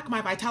happiness back,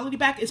 my vitality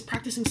back, is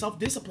practicing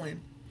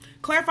self-discipline.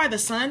 Clarify the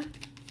Sun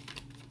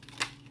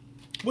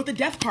with the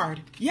Death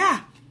card.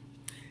 Yeah.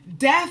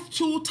 Death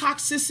to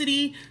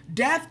toxicity,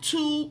 death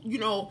to, you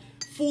know,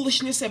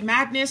 foolishness and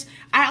madness.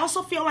 I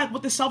also feel like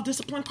with the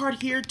self-discipline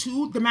card here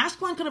too, the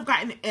masculine could have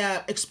gotten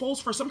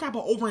exposed for some type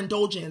of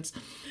overindulgence,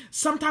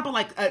 some type of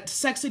like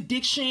sex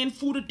addiction,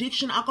 food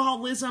addiction,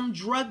 alcoholism,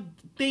 drug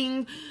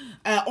thing,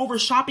 over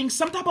shopping,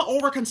 some type of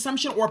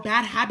overconsumption or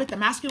bad habit. The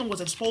masculine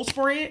was exposed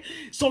for it.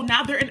 So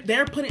now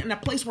they're put in a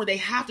place where they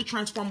have to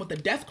transform with the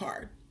Death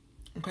card.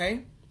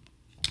 Okay.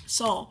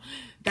 So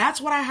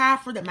that's what I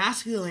have for the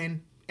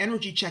masculine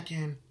energy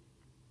check-in.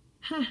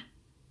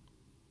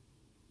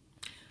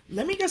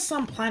 Let me get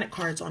some planet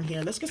cards on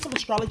here. Let's get some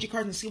astrology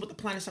cards and see what the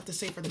planets have to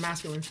say for the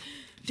masculines.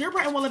 Dear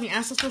bright and well-living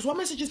ancestors, what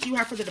messages do you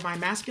have for the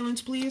divine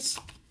masculines, please?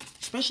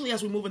 Especially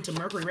as we move into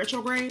Mercury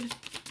retrograde.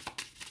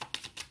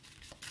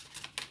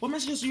 What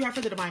messages do you have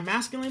for the divine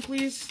masculine,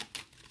 please?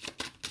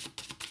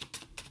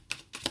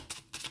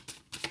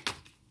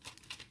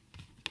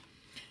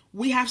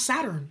 We have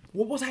Saturn.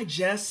 What was I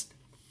just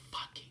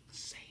fucking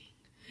saying?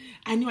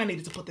 I knew I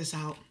needed to put this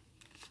out.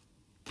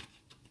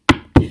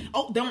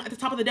 Oh, then at the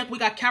top of the deck, we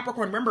got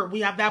Capricorn. Remember, we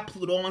have that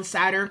Pluto and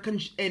Saturn,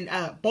 and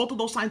both of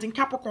those signs in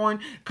Capricorn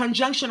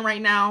conjunction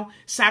right now.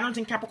 Saturn's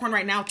in Capricorn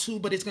right now too,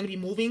 but it's going to be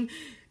moving.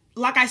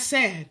 Like I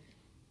said,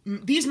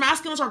 these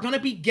masculines are going to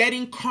be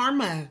getting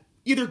karma,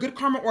 either good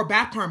karma or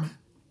bad karma.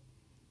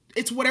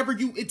 It's whatever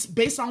it's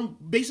based on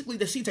basically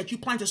the seeds that you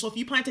planted. So if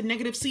you planted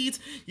negative seeds,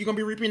 you're going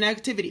to be reaping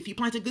negativity. If you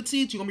planted good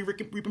seeds, you're going to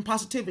be reaping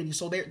positivity.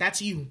 So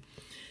that's you.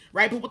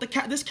 Right? But with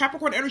this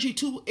Capricorn energy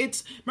too,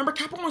 remember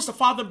Capricorn is the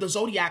father of the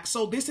zodiac.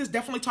 So this is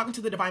definitely talking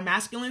to the divine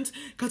masculines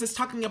because it's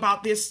talking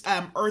about this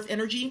earth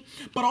energy,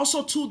 but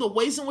also too the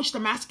ways in which the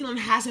masculine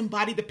has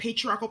embodied the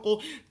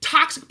patriarchal,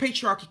 toxic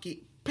patriarchy.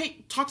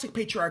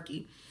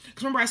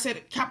 Because remember I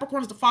said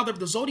Capricorn is the father of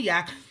the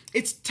zodiac.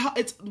 It's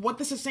what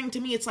this is saying to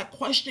me. It's like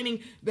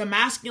questioning the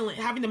masculine,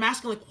 having the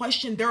masculine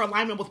question their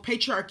alignment with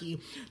patriarchy,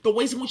 the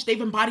ways in which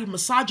they've embodied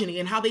misogyny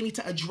and how they need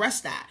to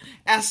address that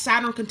as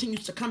Saturn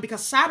continues to come.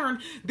 Because Saturn,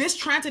 this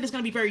transit is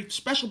going to be very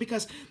special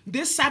because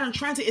this Saturn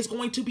transit is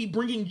going to be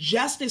bringing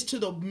justice to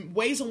the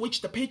ways in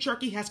which the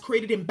patriarchy has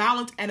created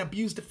imbalance and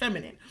abused the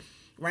feminine,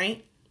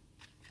 right?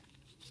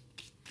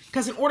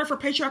 Because in order for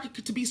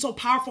patriarchy to be so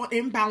powerful and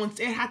imbalanced,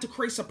 it had to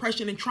create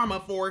suppression and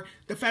trauma for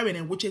the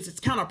feminine, which is its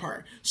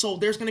counterpart. So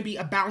there's going to be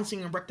a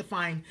balancing and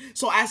rectifying.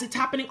 So as it's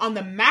happening on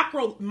the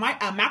macro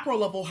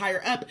level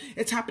higher up,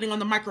 it's happening on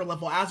the micro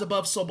level, as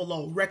above, so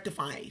below,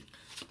 rectifying.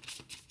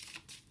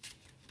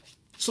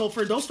 So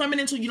for those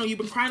feminines who, you know, you've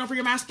been crying over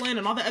your masculine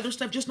and all the other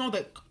stuff, just know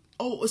that,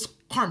 oh, it's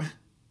karma.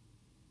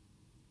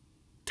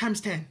 Times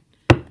 10.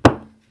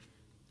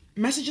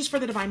 Messages for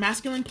the divine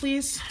masculine,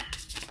 please.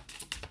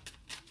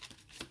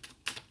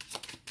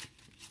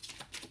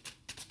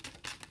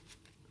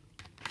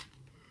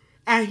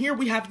 And here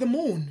we have the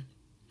moon.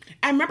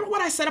 And remember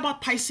what I said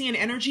about Piscean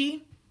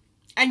energy?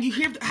 And you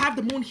have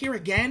the moon here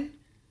again.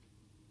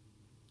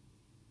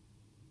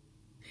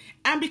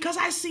 And because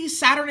I see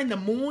Saturn and the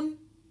moon,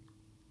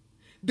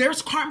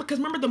 there's karma. Because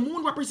remember, the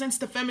moon represents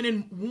the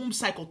feminine womb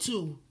cycle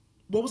too.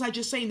 What was I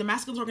just saying? The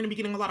masculines are going to be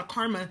getting a lot of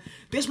karma.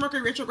 This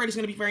Mercury retrograde is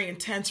going to be very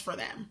intense for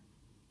them.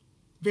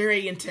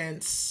 Very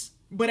intense.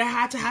 But it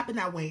had to happen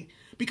that way.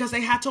 Because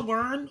they had to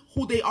learn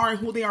who they are and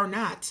who they are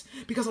not.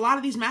 Because a lot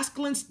of these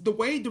masculines, the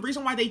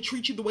reason why they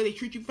treat you the way they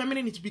treat you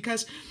feminine is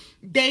because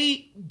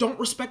they don't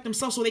respect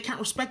themselves, so they can't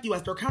respect you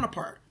as their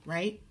counterpart,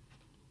 right?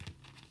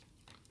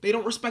 They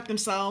don't respect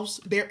themselves.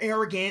 They're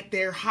arrogant.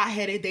 They're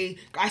hot-headed.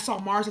 I saw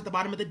Mars at the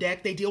bottom of the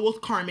deck. They deal with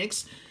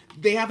karmics.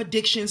 They have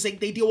addictions.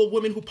 They deal with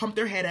women who pump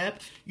their head up,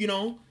 you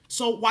know?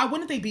 So why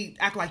wouldn't they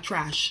act like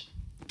trash,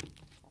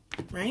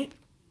 right?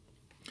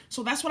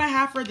 So that's what I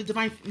have for the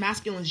divine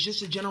masculines,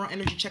 just a general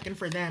energy check-in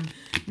for them.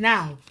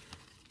 Now,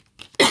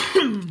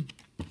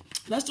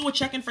 let's do a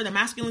check-in for the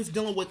masculines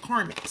dealing with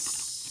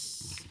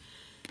karmics.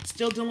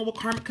 Still dealing with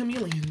karmic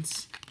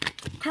chameleons.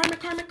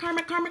 Karmic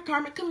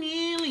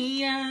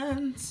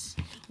chameleons.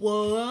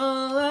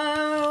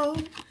 Whoa.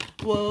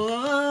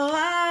 Whoa.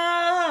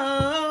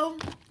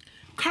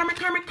 Karmic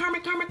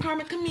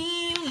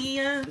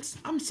chameleons.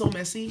 I'm so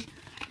messy.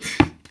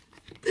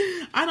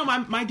 I know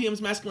my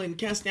DM's masculine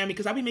can't stand me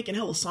because I be making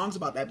hella songs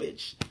about that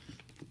bitch.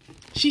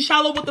 She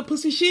shallow with the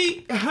pussy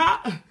she.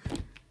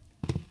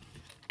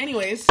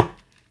 Anyways,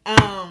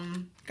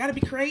 gotta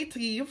be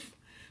creative.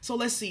 So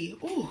let's see.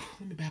 Ooh,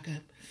 let me back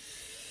up.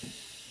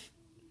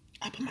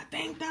 I put my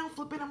thing down,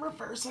 flip it in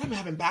reverse. I'm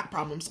having back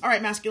problems. All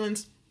right,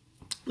 masculines.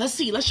 Let's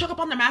see. Let's check up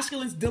on the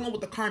masculines dealing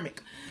with the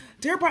karmic.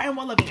 Dear bright and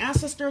well-loving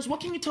ancestors,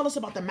 what can you tell us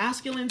about the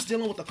masculines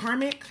dealing with the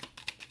karmic?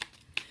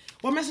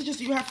 What messages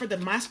do you have for the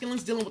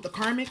masculines dealing with the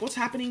karmic? What's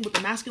happening with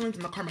the masculines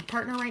and the karmic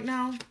partner right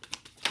now?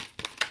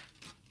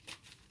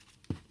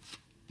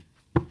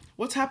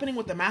 What's happening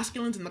with the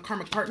masculines and the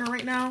karmic partner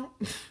right now?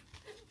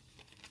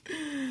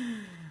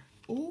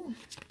 Ooh.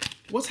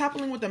 What's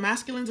happening with the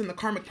masculines and the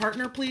karmic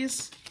partner,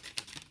 please?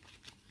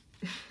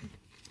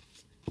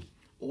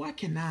 Oh, I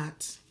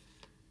cannot.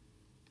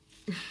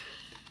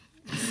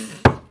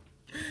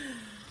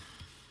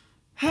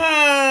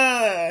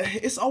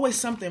 It's always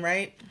something,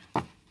 right?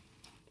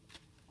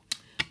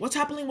 What's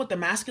happening with the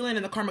masculine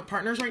and the karmic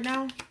partners right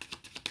now?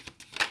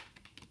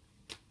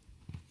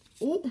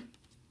 Ooh.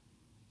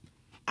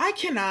 I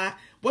cannot.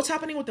 What's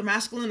happening with the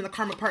masculine and the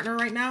karmic partner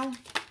right now?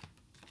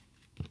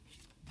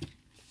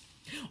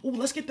 Ooh,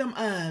 let's get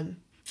them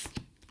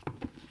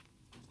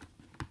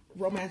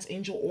Romance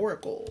Angel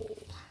Oracle.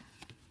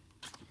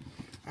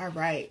 All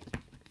right.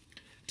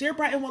 Dear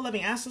bright and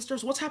well-loving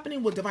ancestors, what's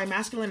happening with divine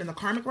masculine and the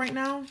karmic right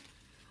now?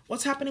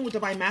 What's happening with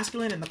divine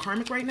masculine and the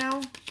karmic right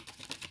now?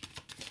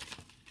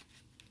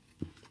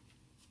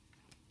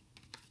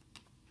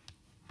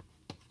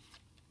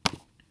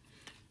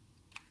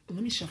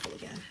 Let me shuffle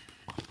again.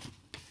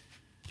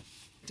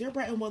 Dear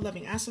bright and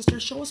well-loving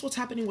ancestors, show us what's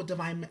happening with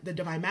the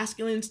divine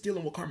masculines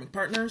dealing with karmic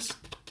partners.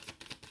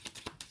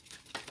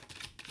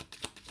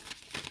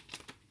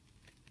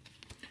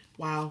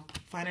 Wow.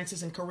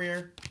 Finances and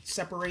career,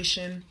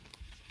 separation,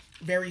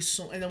 very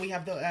soon. And then we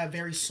have the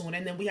very soon.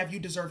 And then we have you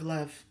deserve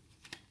love.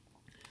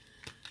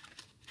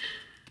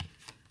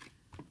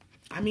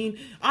 I mean,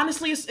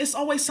 honestly, it's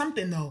always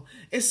something though.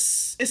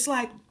 It's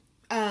like,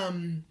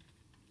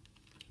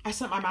 I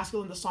sent my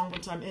masculine the song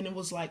one time and it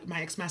was like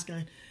my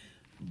ex-masculine.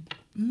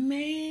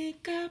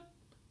 Make up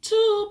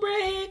to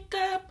break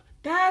up,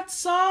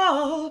 that's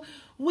all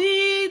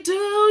we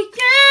do.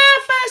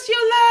 Yeah, first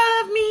you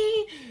love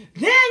me,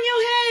 then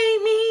you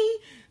hate me.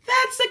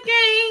 That's a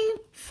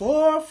game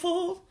for a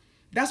fool.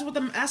 That's what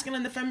the masculine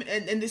and the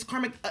feminine and this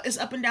karmic is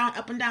up and down,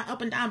 up and down,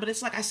 up and down. But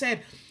it's like I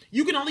said,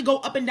 you can only go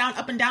up and down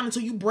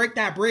until you break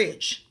that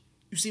bridge.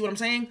 You see what I'm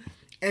saying?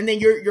 And then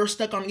you're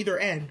stuck on either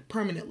end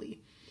permanently.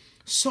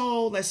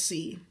 So let's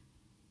see.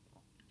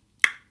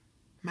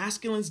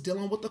 Masculines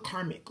dealing with the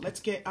karmic. Let's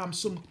get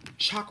some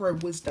chakra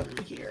wisdom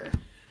here.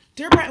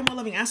 Dear bright and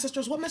well-loving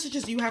ancestors, what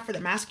messages do you have for the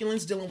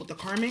masculines dealing with the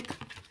karmic?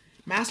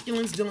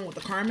 Masculines dealing with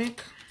the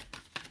karmic.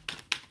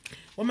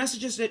 What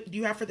messages do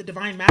you have for the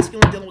divine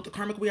masculine dealing with the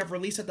karmic? We have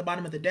release at the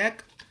bottom of the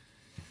deck.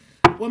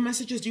 What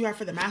messages do you have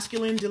for the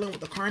masculine dealing with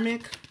the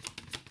karmic?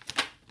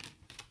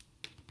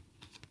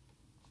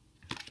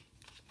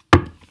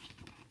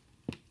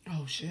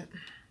 Oh, shit.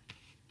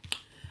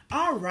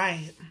 All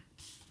right.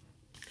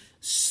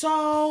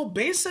 So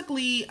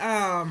basically,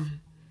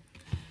 from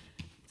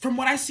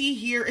what I see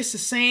here, it's the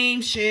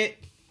same shit.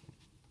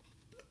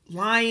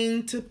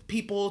 Lying to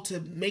people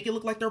to make it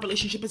look like their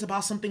relationship is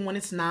about something when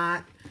it's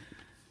not.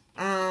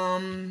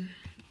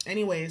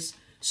 Anyways,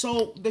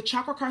 so the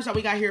chakra cards that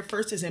we got here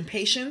first is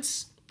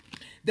impatience.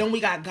 Then we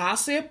got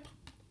gossip.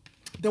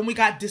 Then we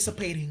got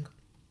dissipating.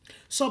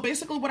 So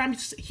basically what I'm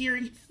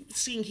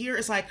seeing here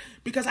is like,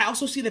 because I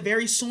also see the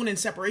very soon in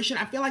separation,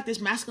 I feel like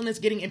this masculine is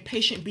getting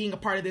impatient being a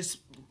part of this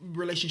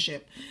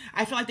relationship.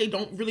 I feel like they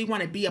don't really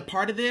want to be a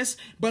part of this,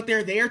 but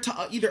they're there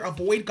to either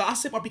avoid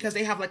gossip or because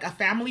they have like a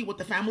family with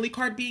the family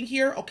card being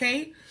here,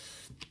 okay?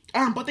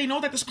 But they know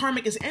that this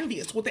karmic is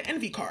envious with the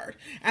envy card.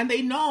 And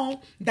they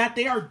know that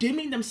they are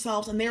dimming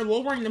themselves and they're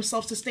lowering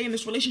themselves to stay in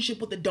this relationship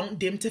with the don't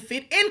dim to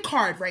fit in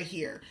card right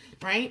here,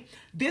 right?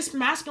 This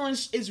masculine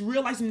is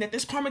realizing that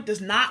this karmic does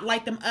not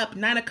light them up.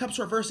 9 of Cups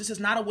reverse. This is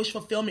not a wish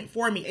fulfillment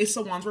for me. Ace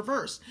of Wands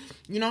reverse,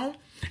 you know?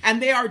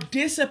 And they are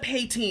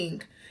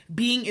dissipating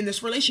being in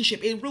this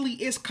relationship. It really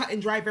is cut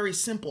and dry, very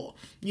simple,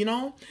 you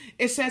know?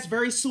 It says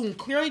very soon,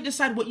 clearly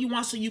decide what you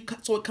want so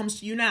it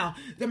comes to you now.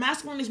 The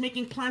masculine is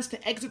making plans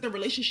to exit the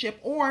relationship,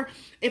 or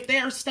if they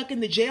are stuck in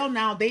the jail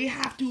now, they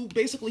have to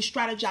basically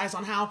strategize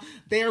on how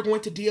they are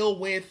going to deal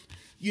with,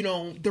 you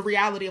know, the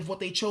reality of what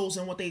they chose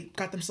and what they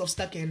got themselves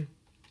stuck in.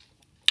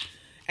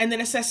 And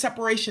then it says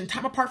separation,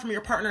 time apart from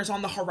your partner is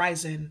on the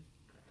horizon.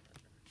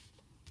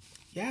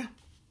 Yeah.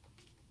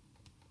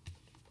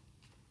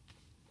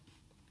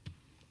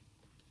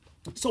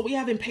 So we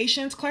have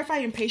impatience. Clarify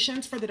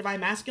impatience for the divine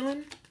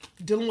masculine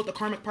dealing with the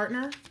karmic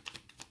partner.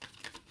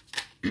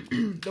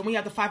 Then we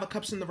have the 5 of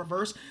Cups in the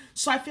reverse.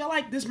 So I feel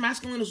like this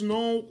masculine is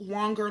no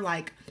longer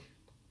like,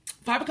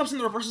 5 of Cups in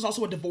the reverse is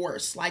also a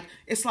divorce. Like,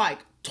 it's like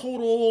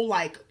total,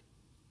 like,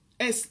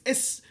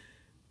 it's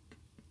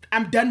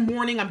I'm done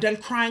mourning, I'm done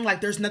crying,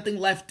 like there's nothing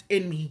left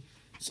in me.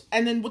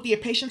 And then with the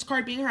impatience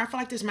card being here, I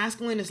feel like this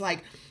masculine is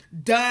like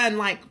done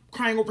like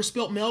crying over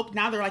spilt milk.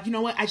 Now they're like, you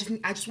know what? I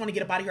just want to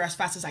get up out of here as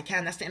fast as I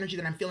can. That's the energy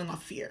that I'm feeling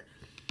off fear.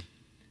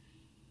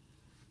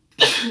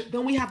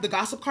 Then we have the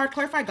gossip card.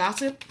 Clarify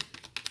gossip.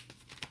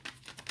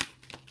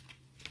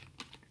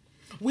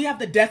 We have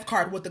the death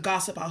card with the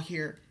gossip out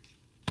here.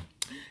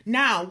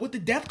 Now, with the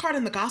death card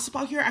and the gossip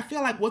out here, I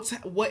feel like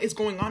what is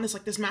going on is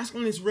like this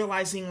masculine is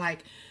realizing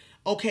like,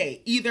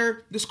 Okay,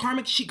 either this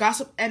karmic, she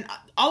gossip, and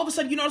all of a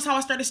sudden, you notice how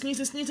I started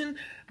sneezing?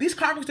 These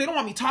karmics, they don't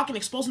want me talking,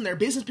 exposing their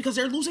business because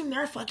they're losing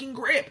their fucking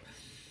grip.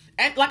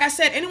 And like I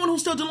said, anyone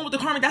who's still dealing with the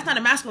karmic, that's not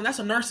a masculine, that's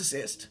a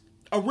narcissist.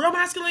 A real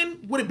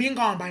masculine would have been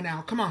gone by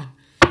now. Come on.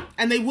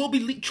 And they will be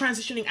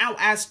transitioning out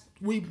as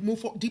we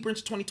move deeper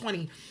into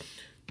 2020.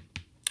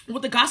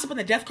 With the gossip and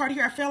the death card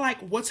here, I feel like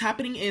what's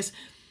happening is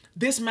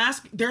this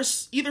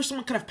there's either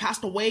someone could have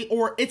passed away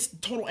or it's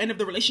total end of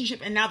the relationship,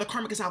 and now the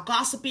karmic is out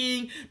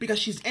gossiping because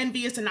she's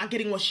envious and not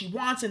getting what she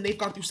wants, and they've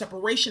gone through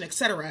separation,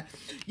 etc.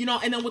 You know,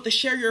 and then with the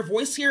share your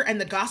voice here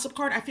and the gossip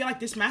card, I feel like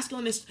this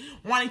masculine is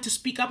wanting to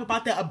speak up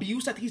about the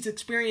abuse that he's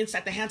experienced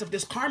at the hands of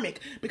this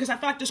karmic, because I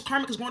feel like this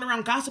karmic is going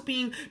around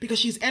gossiping because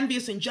she's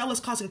envious and jealous,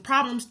 causing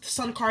problems. The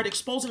sun card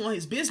exposing all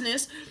his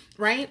business,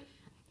 right?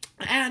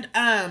 And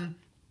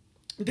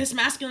this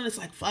masculine is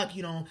like, fuck,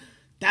 you know,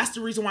 that's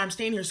the reason why I'm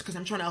staying here, is because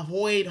I'm trying to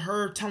avoid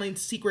her telling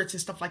secrets and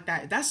stuff like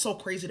that. That's so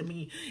crazy to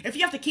me. If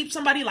you have to keep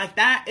somebody like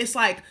that, it's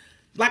like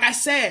I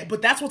said,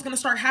 but that's what's going to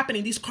start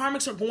happening. These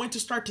karmics are going to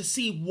start to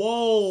see,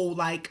 whoa,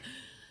 like,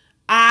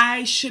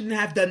 I shouldn't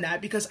have done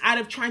that, because out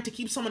of trying to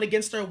keep someone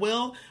against their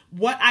will,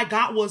 what I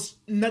got was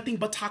nothing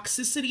but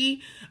toxicity,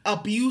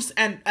 abuse,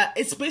 and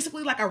it's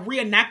basically like a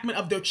reenactment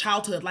of their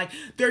childhood, like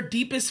their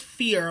deepest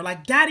fear,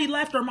 like daddy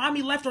left or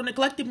mommy left or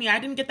neglected me, I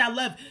didn't get that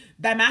love.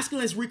 That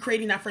masculine is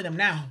recreating that for them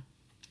now.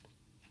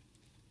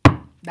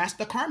 That's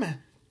the karma.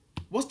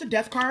 What's the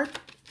death card?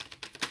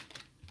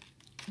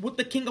 With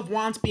the King of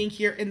Wands being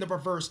here in the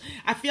reverse.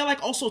 I feel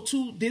like also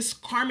too, this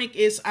karmic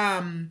is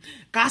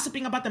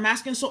gossiping about the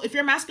masculine. So if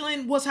your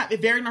masculine was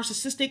very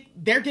narcissistic,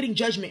 they're getting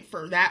judgment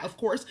for that, of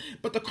course.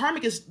 But the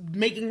karmic is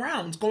making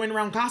rounds, going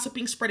around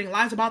gossiping, spreading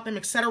lies about them,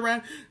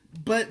 etc.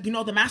 But you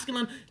know, the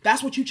masculine,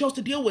 that's what you chose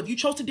to deal with. You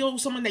chose to deal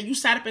with someone that you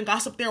sat up and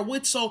gossiped there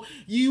with. So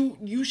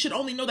you should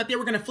only know that they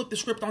were going to flip the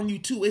script on you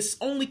too. It's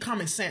only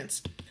common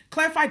sense.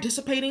 Clarify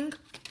dissipating.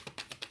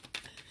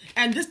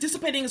 And this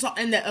dissipating is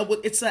in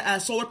it's a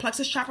solar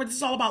plexus chakra. This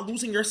is all about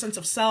losing your sense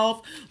of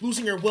self,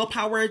 losing your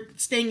willpower,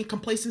 staying in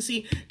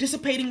complacency,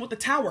 dissipating with the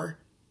tower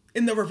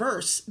in the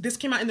reverse. This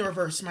came out in the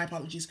reverse. My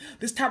apologies.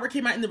 This tower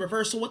came out in the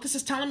reverse. So what this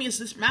is telling me is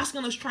this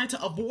masculine is trying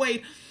to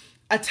avoid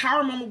a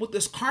tower moment with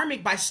this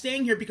karmic by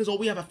staying here because, oh,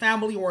 we have a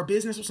family or a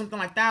business or something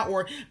like that,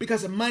 or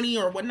because of money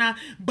or whatnot.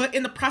 But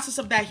in the process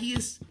of that, he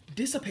is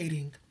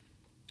dissipating,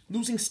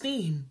 losing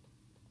steam,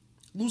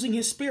 losing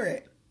his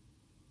spirit,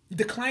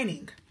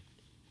 declining.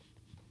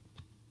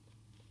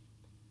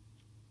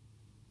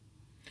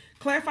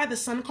 Clarify the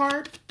Sun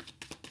card.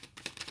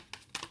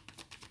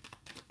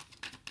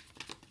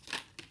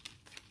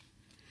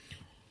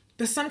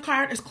 The Sun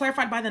card is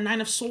clarified by the Nine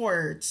of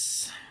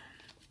Swords.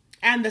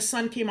 And the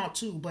Sun came out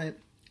too, but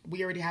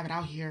we already have it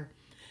out here.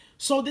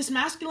 So this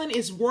masculine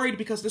is worried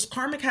because this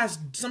karmic has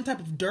some type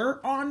of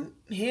dirt on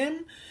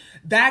him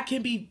that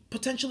can be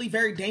potentially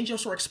very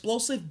dangerous or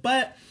explosive.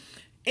 But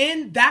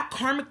in that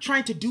karmic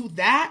trying to do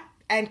that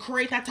and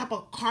create that type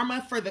of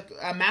karma for the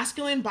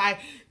masculine by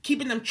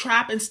keeping them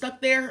trapped and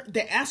stuck there,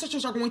 the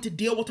ancestors are going to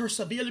deal with her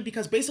severely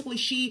because basically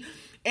she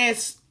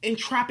is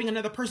entrapping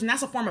another person.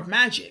 That's a form of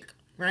magic,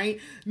 right?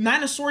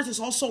 Nine of Swords is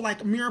also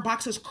like mirror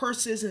boxes,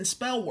 curses, and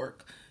spell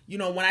work. You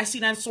know, when I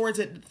see Nine of Swords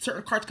and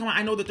certain cards come out,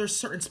 I know that there's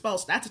certain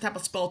spells. That's a type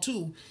of spell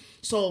too.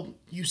 So,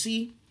 you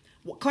see?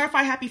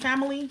 Clarify happy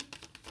family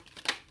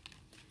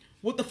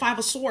with the Five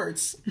of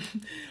Swords.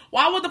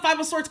 Why would the Five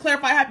of Swords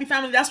clarify happy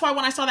family? That's why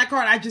when I saw that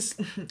card,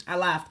 I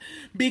laughed.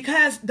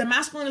 Because the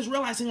masculine is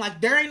realizing,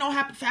 like, there ain't no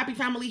happy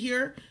family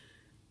here.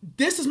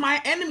 This is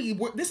my enemy.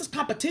 This is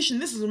competition.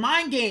 This is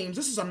mind games.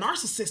 This is a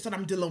narcissist that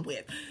I'm dealing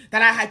with,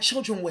 that I had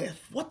children with.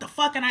 What the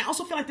fuck? And I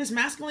also feel like this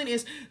masculine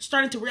is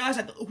starting to realize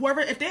that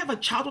if they have a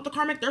child with the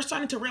karmic, they're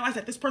starting to realize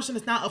that this person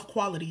is not of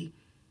quality.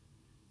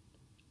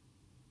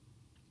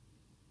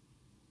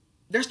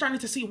 They're starting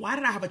to see, why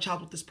did I have a child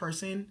with this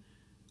person?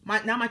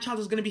 Now my child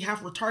is going to be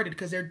half retarded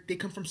because they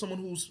come from someone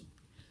who's,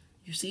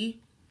 you see?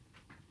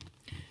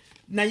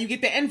 Now you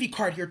get the envy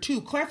card here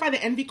too. Clarify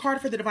the envy card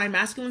for the divine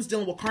masculines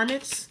dealing with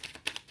karmics.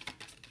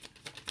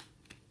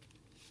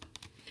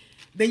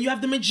 Then you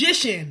have the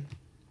magician.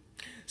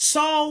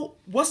 So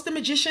what's the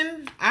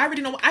magician? I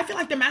already know. I feel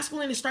like the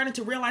masculine is starting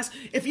to realize,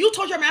 if you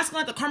told your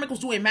masculine that the karmic was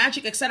doing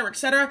magic,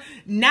 etc.,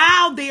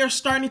 now they are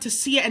starting to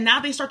see it, and now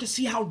they start to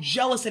see how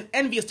jealous and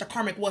envious the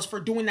karmic was for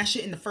doing that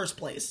shit in the first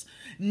place.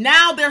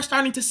 Now they're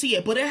starting to see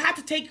it, but it had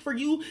to take for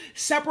you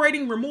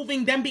separating,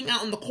 removing, them being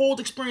out in the cold,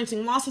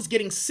 experiencing losses,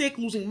 getting sick,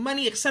 losing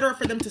money, etc.,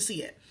 for them to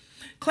see it.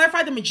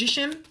 Clarify the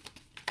magician.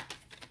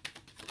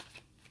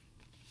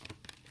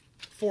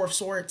 Four of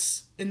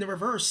Swords in the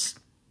reverse.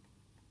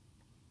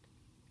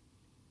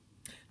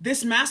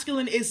 This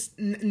masculine is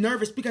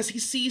nervous because he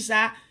sees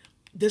that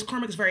this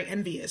karmic is very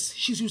envious.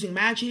 She's using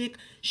magic.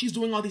 She's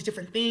doing all these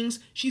different things.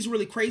 She's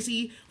really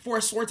crazy. Four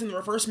of Swords in the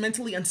reverse,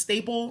 mentally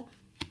unstable.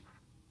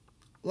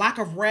 Lack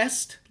of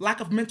rest. Lack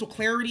of mental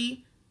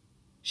clarity.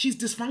 She's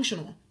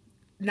dysfunctional.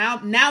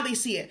 Now they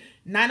see it.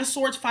 9 of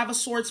Swords, 5 of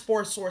Swords,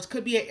 4 of Swords.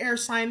 Could be an air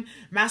sign,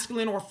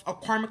 masculine, or a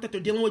karmic that they're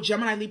dealing with,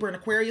 Gemini, Libra, and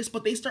Aquarius.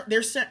 But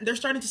they're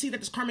starting to see that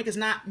this karmic is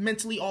not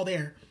mentally all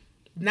there.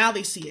 Now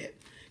they see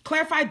it.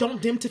 Clarify,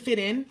 don't dim to fit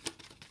in.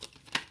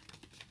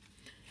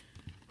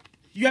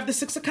 You have the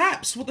 6 of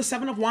Cups with the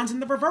 7 of Wands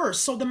in the reverse.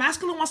 So the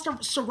masculine wants to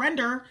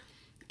surrender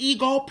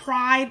ego,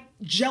 pride,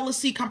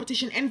 jealousy,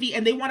 competition, envy,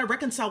 and they want to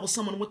reconcile with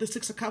someone with the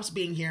 6 of Cups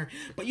being here.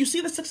 But you see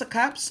the 6 of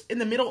Cups in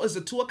the middle is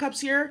the 2 of Cups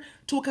here.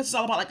 2 of Cups is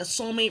all about like a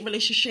soulmate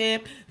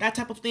relationship, that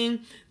type of thing.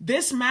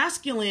 This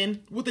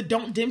masculine with the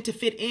don't dim to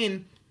fit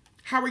in,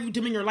 how are you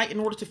dimming your light in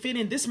order to fit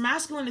in? This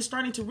masculine is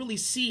starting to really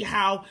see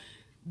how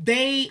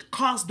they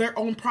caused their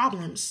own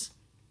problems.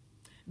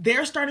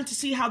 They're starting to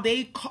see how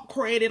they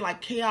created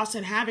like chaos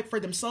and havoc for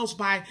themselves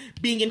by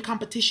being in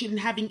competition and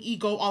having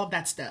ego, all of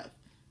that stuff.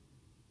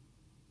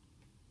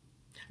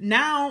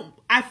 Now,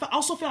 I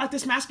also feel like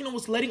this masculine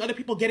was letting other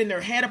people get in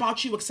their head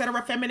about you, etc.,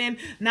 feminine.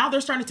 Now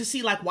they're starting to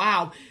see like,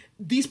 wow,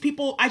 these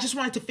people, I just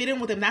wanted to fit in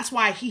with them. That's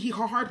why he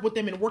hard with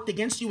them and worked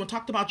against you and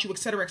talked about you,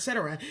 etc.,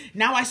 etc.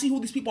 Now I see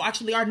who these people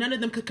actually are. None of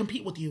them could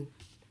compete with you.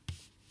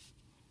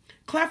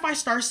 Clarify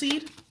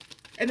starseed.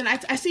 And then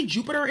I see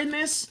Jupiter in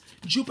this.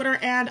 Jupiter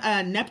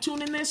and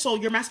Neptune in this. So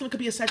your masculine could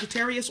be a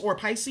Sagittarius or a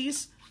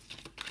Pisces.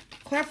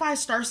 Clarify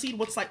starseed.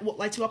 What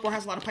lights you up or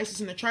has a lot of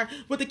Pisces in the chart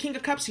with the King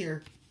of Cups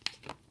here.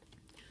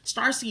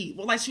 Starseed,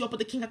 what lights you up with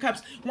the King of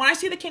Cups? When I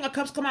see the King of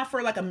Cups come out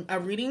for like a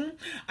reading,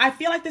 I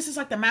feel like this is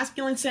like the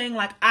masculine saying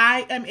like,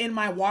 I am in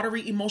my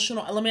watery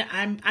emotional element.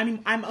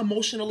 I'm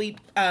emotionally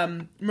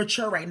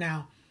mature right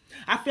now.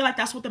 I feel like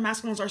that's what the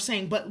masculines are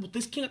saying. But with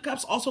this King of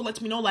Cups also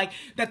lets me know like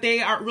that they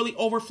are really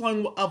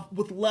overflowing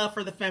with love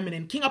for the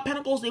feminine. King of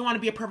Pentacles, they want to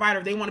be a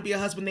provider. They want to be a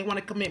husband. They want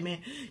a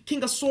commitment.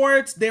 King of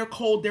Swords, they're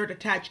cold. They're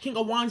detached. King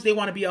of Wands, they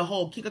want to be a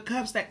whole. King of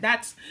Cups,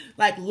 that's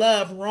like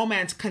love,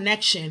 romance,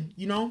 connection,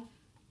 you know?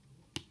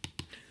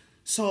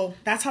 So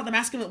that's how the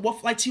masculine,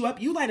 what lights you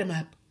up? You light him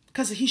up.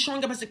 Because he's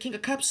showing up as the King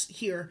of Cups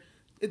here.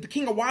 The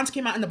King of Wands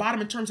came out in the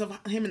bottom in terms of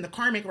him and the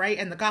karmic, right?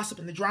 And the gossip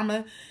and the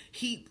drama.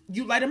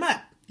 You light him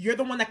up. You're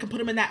the one that can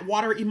put him in that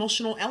water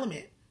emotional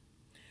element.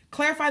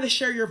 Clarify the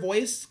share your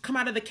voice. Come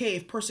out of the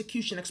cave.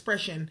 Persecution.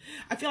 Expression.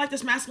 I feel like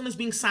this masculine is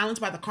being silenced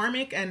by the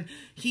karmic. And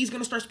he's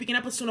going to start speaking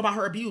up soon about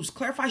her abuse.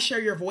 Clarify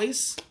share your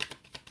voice.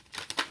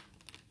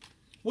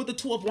 With the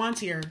 2 of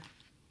Wands here.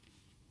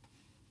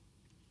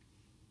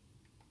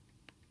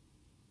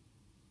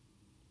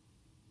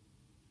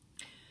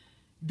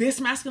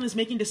 This masculine is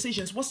making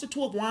decisions. What's the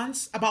 2 of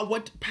Wands about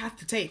what path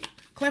to take?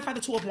 Clarify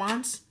the 2 of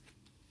Wands.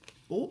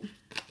 Oh,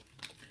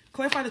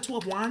 clarify the 2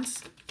 of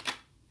Wands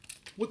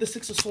with the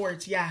 6 of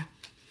Swords. Yeah.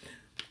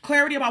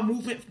 Clarity about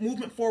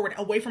movement forward,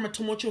 away from a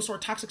tumultuous or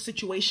toxic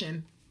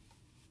situation.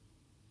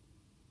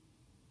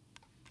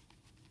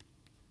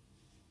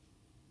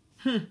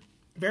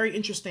 Very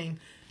interesting.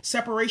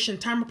 Separation,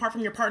 time apart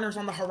from your partners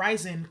on the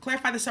horizon.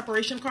 Clarify the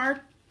separation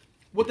card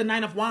with the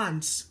 9 of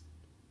Wands.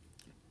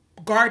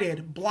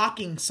 Guarded,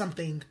 blocking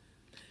something.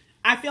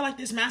 I feel like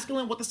this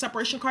masculine with the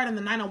separation card and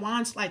the 9 of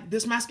Wands, like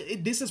this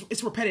masculine,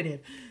 it's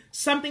repetitive.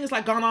 Something is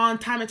like gone on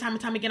time and time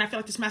and time again. I feel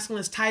like this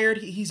masculine is tired.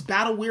 He's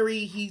battle weary.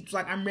 He's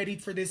like, I'm ready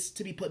for this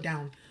to be put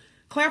down.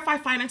 Clarify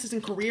finances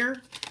and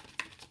career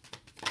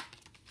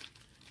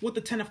with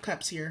the 10 of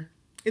Cups here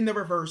in the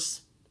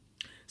reverse.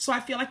 So I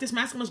feel like this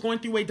masculine is going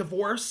through a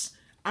divorce.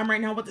 I'm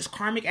right now with this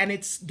karmic and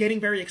it's getting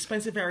very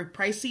expensive, very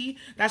pricey.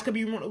 That's going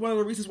to be one of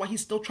the reasons why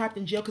he's still trapped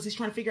in jail, because he's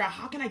trying to figure out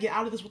how can I get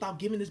out of this without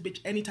giving this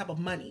bitch any type of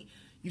money.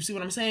 You see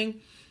what I'm saying?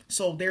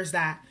 So there's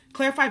that.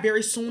 Clarify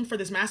very soon for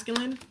this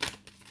masculine.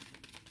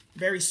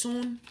 Very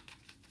soon.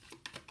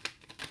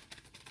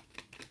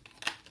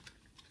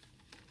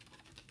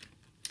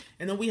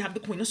 And then we have the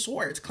Queen of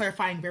Swords,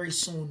 clarifying very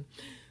soon.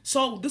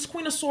 So this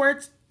Queen of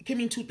Swords can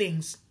mean 2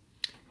 things.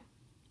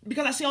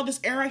 Because I see all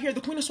this air right here,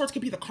 the Queen of Swords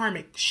could be the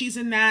karmic. She's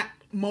in that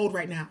mode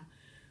right now.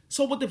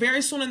 So with the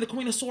very soon and the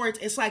Queen of Swords,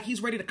 it's like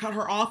he's ready to cut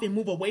her off and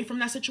move away from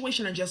that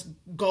situation and just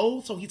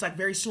go. So he's like,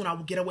 very soon I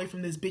will get away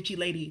from this bitchy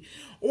lady.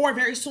 Or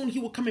very soon he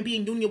will come and be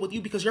in union with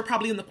you, because you're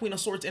probably in the Queen of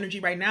Swords energy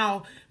right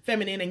now,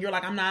 feminine, and you're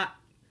like, I'm not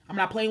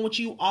playing with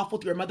you. Off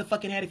with your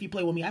motherfucking head if you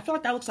play with me. I feel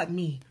like that looks like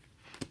me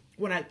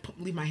when I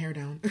leave my hair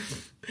down.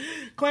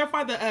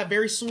 Clarify the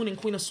very soon in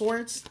Queen of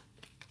Swords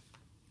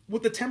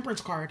with the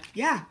Temperance card.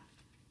 Yeah.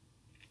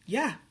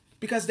 Yeah.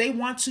 Because they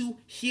want to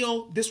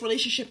heal this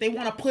relationship. They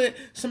want to put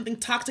something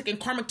toxic and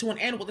karmic to an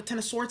end with the 10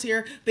 of Swords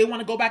here. They want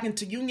to go back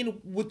into union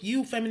with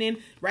you, feminine,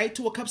 right?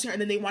 2 of Cups here. And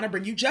then they want to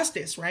bring you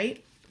justice,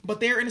 right? But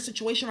they're in a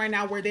situation right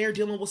now where they're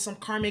dealing with some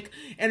karmic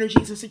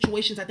energies and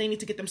situations that they need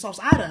to get themselves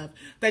out of,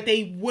 that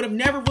they would have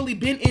never really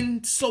been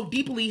in so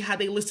deeply had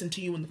they listened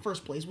to you in the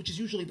first place, which is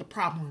usually the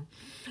problem.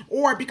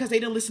 Or because they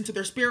didn't listen to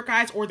their spirit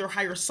guides or their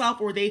higher self,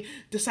 or they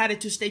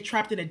decided to stay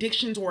trapped in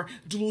addictions or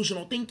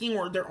delusional thinking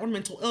or their own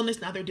mental illness.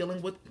 Now they're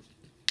dealing with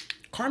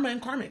karma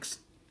and karmics.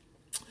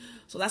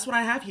 So that's what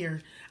I have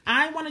here.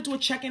 I want to do a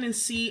check-in and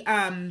see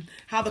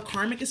how the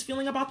karmic is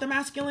feeling about the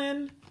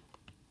masculine.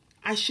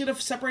 I should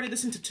have separated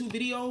this into 2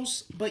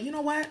 videos, but you know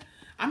what?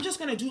 I'm just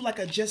going to do like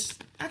a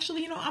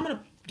actually, I'm going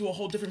to do a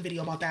whole different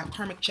video about that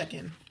karmic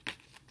check-in.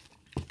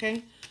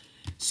 Okay.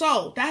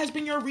 So that has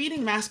been your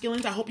reading,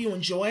 masculines. I hope you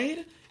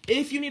enjoyed.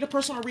 If you need a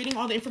personal reading,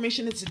 all the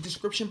information is in the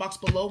description box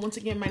below. Once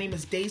again, my name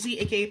is Daisy,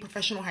 aka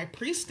Professional High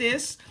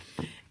Priestess,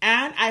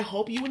 and I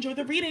hope you enjoy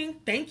the reading.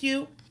 Thank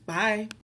you. Bye.